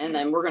around, and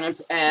then we're going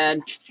to add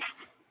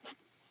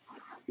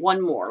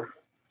one more.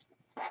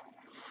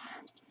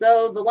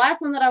 So the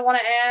last one that I want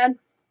to add,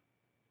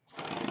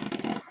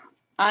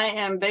 I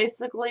am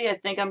basically, I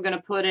think I'm going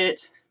to put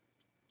it,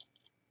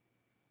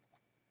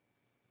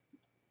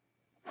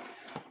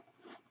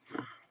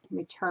 let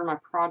me turn my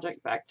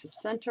project back to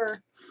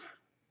center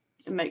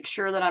and make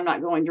sure that I'm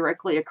not going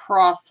directly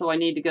across, so I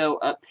need to go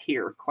up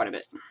here quite a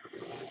bit.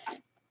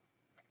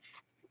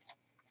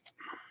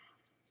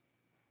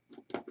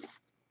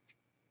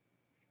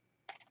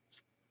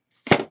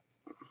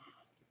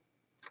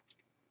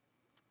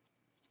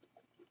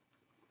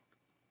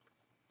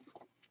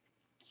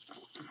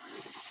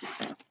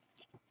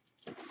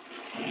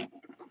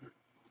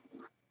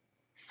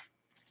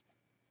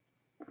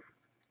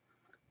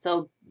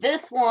 So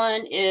this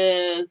one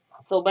is,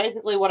 so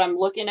basically what I'm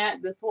looking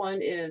at, this one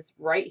is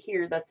right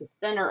here. That's the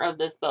center of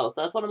this bow.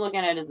 So that's what I'm looking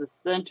at, is the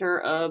center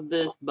of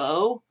this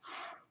bow.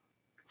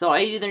 So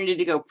I either need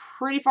to go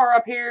pretty far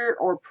up here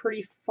or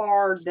pretty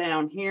far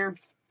down here.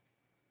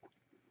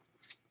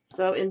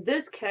 So in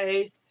this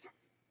case,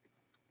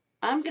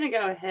 I'm going to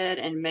go ahead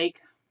and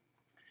make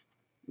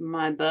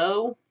my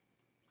bow.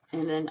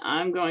 And then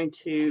I'm going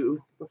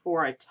to,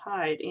 before I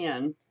tie it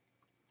in,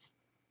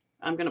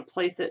 I'm going to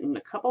place it in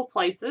a couple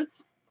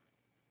places.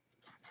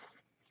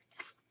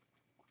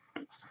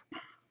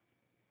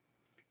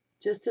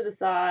 Just to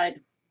decide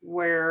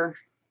where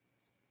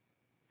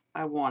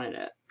I wanted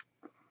it.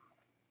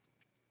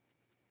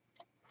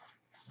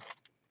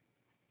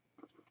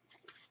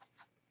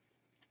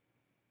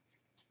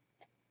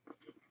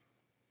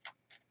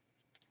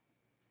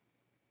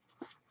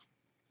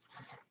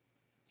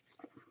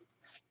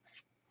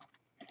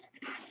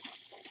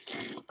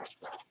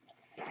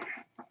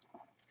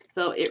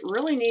 So it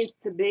really needs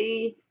to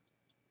be,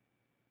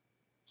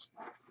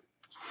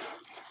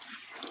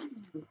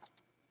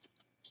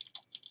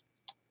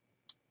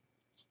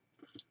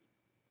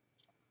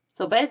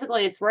 so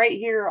basically it's right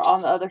here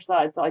on the other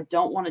side. So I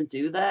don't want to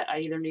do that. I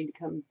either need to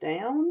come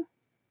down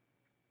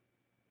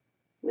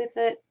with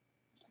it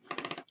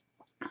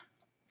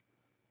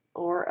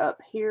or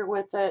up here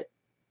with it.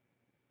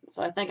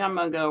 So I think I'm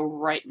going to go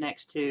right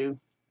next to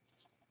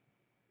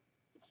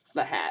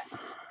the hat.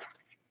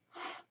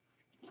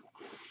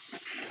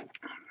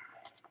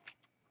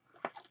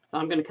 So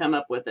I'm going to come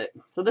up with it.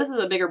 So this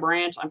is a bigger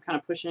branch. I'm kind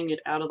of pushing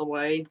it out of the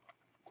way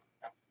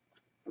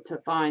to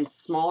find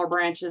smaller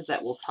branches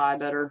that will tie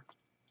better.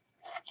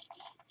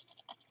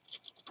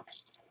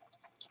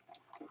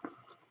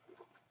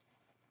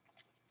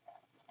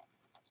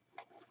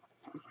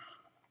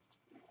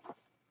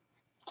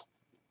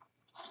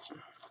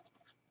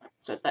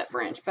 Set that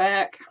branch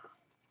back.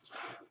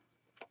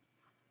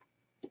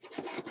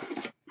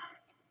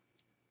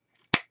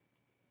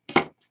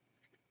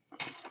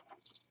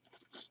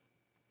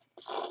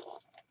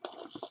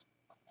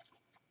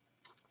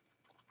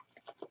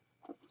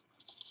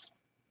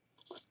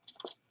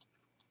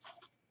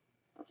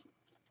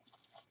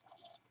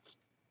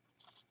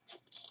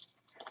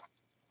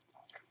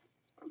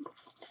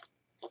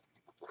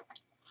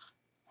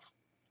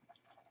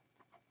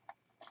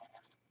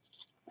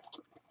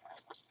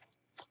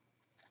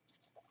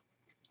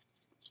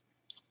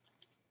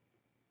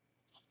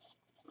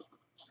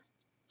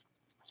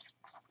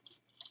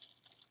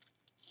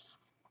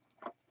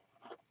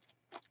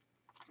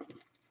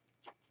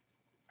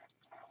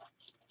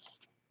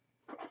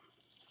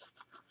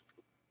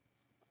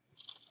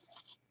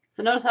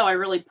 So notice how I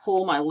really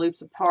pull my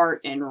loops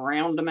apart and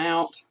round them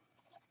out.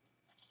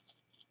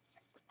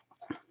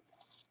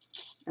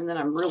 And then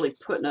I'm really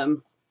putting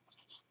them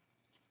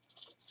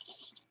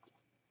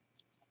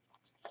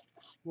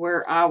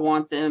where I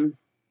want them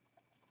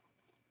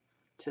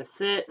to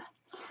sit.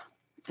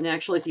 And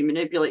actually, if you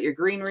manipulate your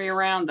greenery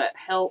around, that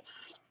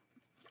helps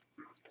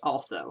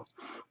also.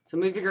 So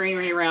move your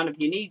greenery around if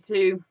you need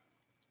to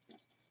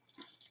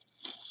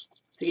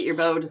get your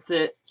bow to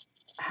sit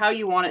how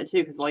you want it to,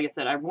 because like I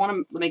said, I want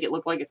to make it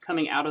look like it's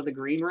coming out of the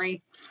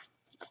greenery.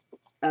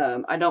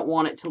 I don't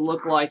want it to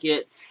look like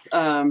it's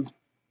on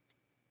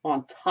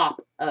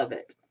top of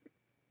it.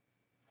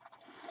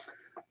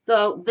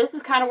 So this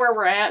is kind of where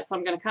we're at, so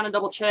I'm going to kind of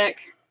double check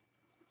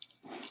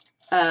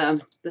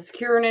the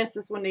secureness.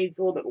 This one needs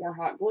a little bit more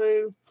hot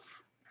glue.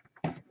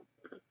 So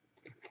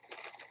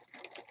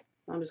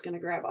I'm just going to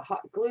grab a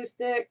hot glue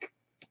stick.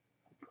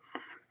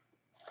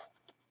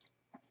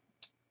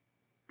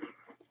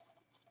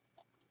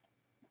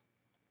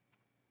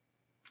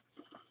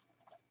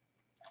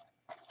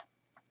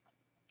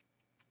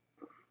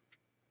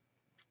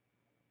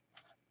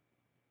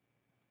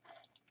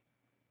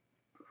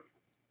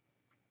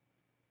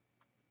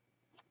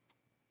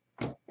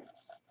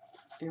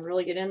 And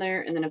really get in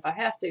there, and then if I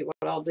have to, what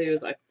I'll do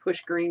is I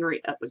push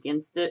greenery up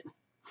against it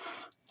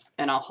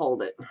and I'll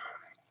hold it.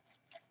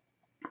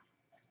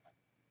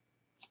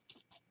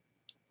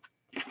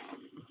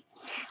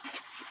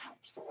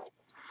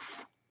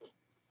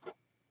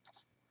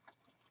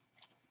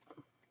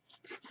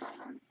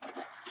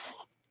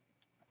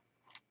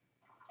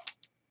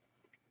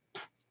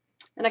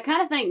 And I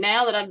kind of think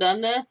now that I've done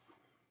this,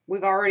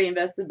 we've already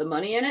invested the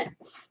money in it.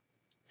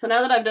 So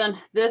now that I've done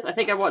this, I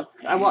think I want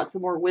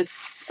some more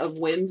wisps of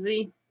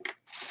whimsy.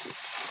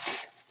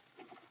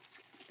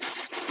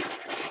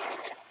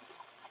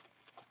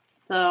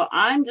 So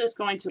I'm just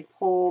going to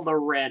pull the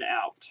red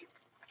out.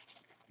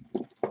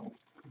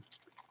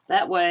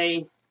 That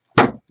way,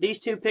 these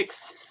two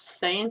picks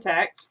stay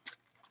intact.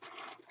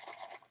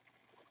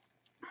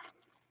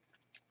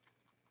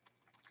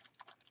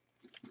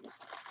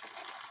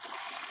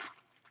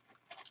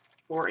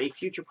 For a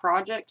future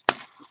project.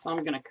 So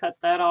I'm going to cut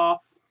that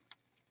off.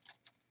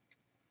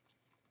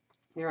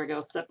 Here I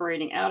go,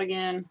 separating out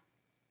again.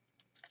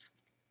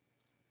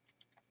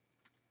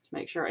 To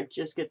make sure I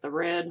just get the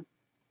red.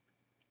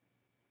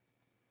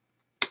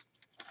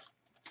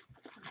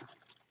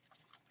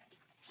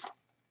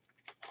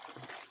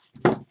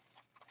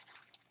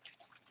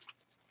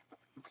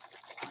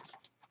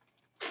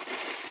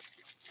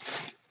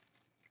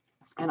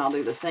 And I'll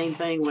do the same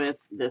thing with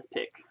this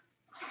pick.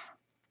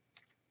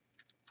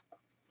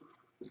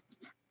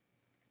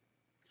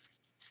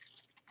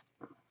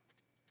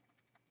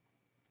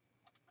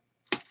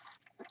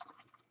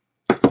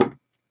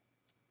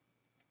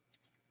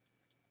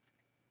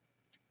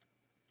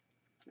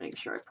 Make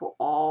sure I pull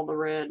all the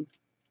red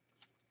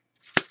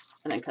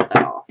and then cut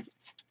that off.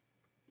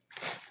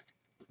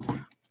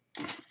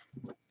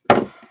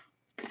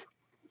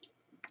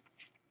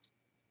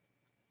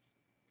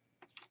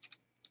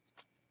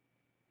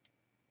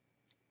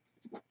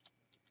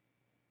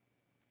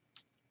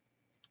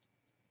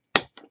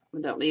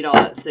 We don't need all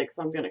that stick,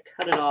 so I'm going to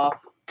cut it off.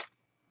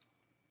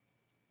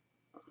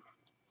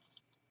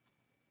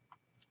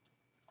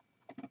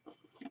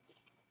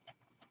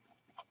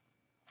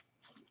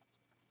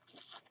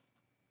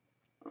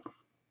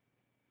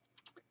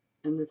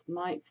 And this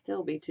might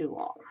still be too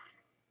long.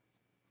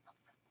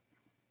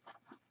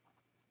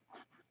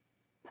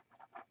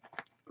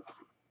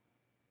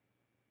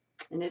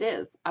 And it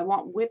is. I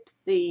want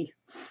whipsy.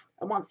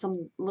 I want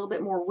some a little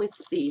bit more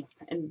wispy.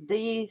 And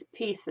these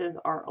pieces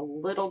are a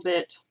little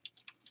bit,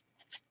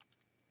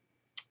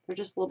 they're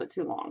just a little bit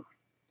too long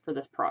for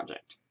this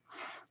project.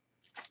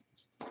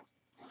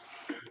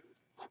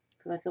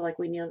 Because I feel like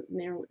we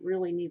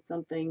really need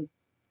something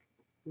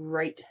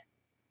right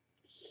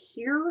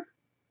here.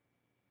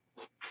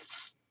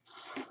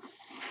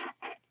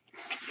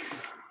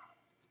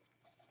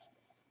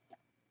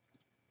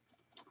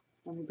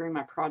 Let me bring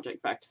my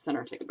project back to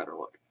center, take a better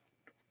look.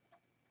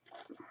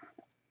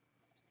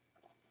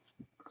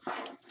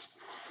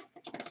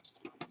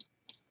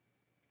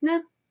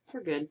 No,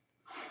 we're good.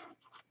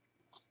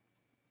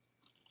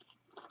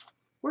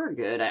 We're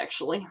good,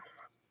 actually.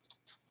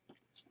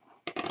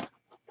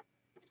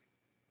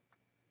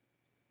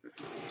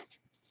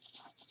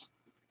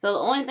 So the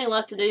only thing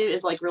left to do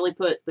is like really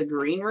put the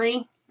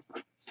greenery,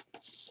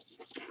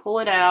 pull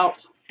it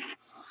out,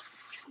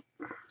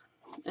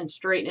 and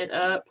straighten it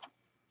up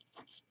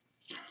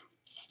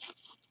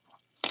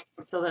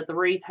so that the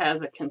wreath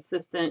has a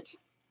consistent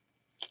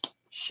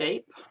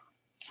shape.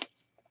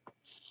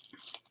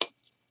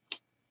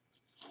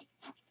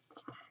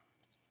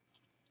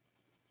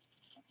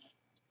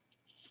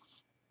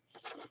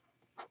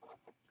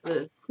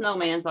 The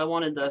snowman, so I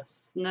wanted the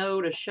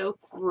snow to show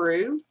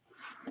through.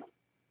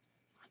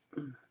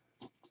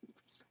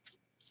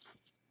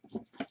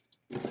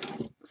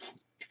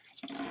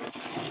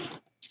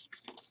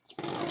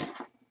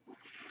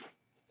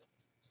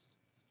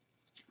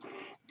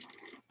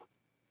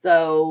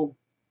 So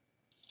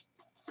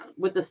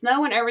with the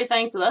snow and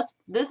everything, so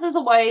this is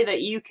a way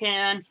that you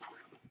can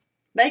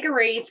make a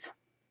wreath,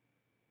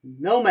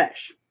 no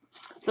mesh.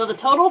 So the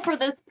total for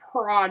this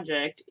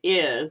project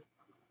is,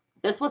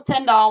 this was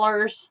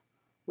 $10.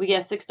 We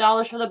get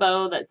 $6 for the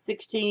bow. That's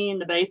 $16.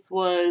 The base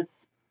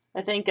was,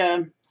 I think,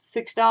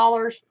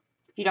 $6 if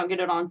you don't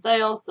get it on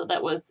sale. So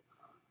that was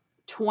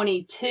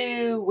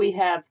 $22. We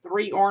have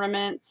 3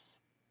 ornaments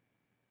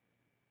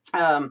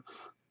in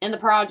the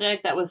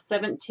project. That was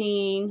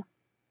 $17.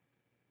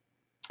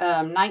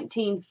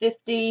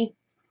 $19.50.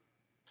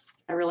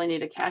 I really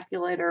need a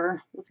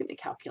calculator. Let's get me a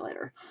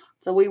calculator.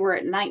 So we were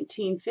at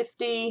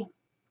 $19.50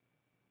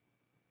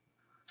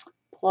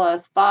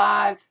 plus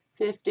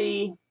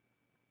 $5.50.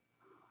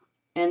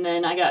 And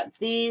then I got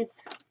these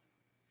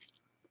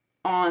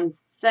on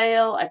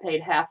sale. I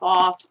paid half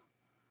off.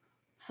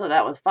 So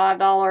that was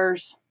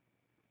 $5.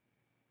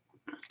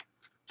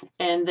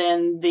 And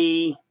then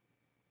the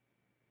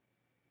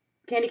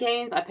candy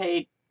canes, I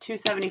paid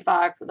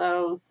 $2.75 for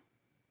those.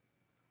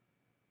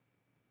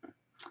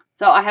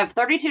 So I have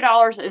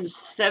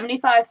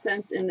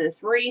 $32.75 in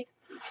this wreath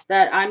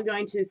that I'm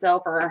going to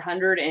sell for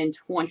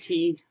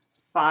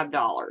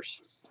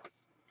 $125.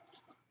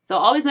 So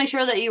always make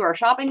sure that you are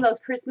shopping those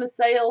Christmas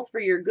sales for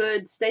your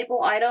good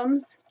staple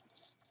items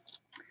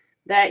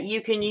that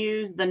you can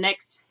use the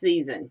next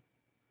season.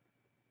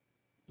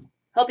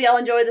 Hope y'all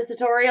enjoy this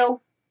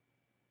tutorial.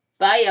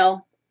 Bye,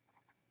 y'all.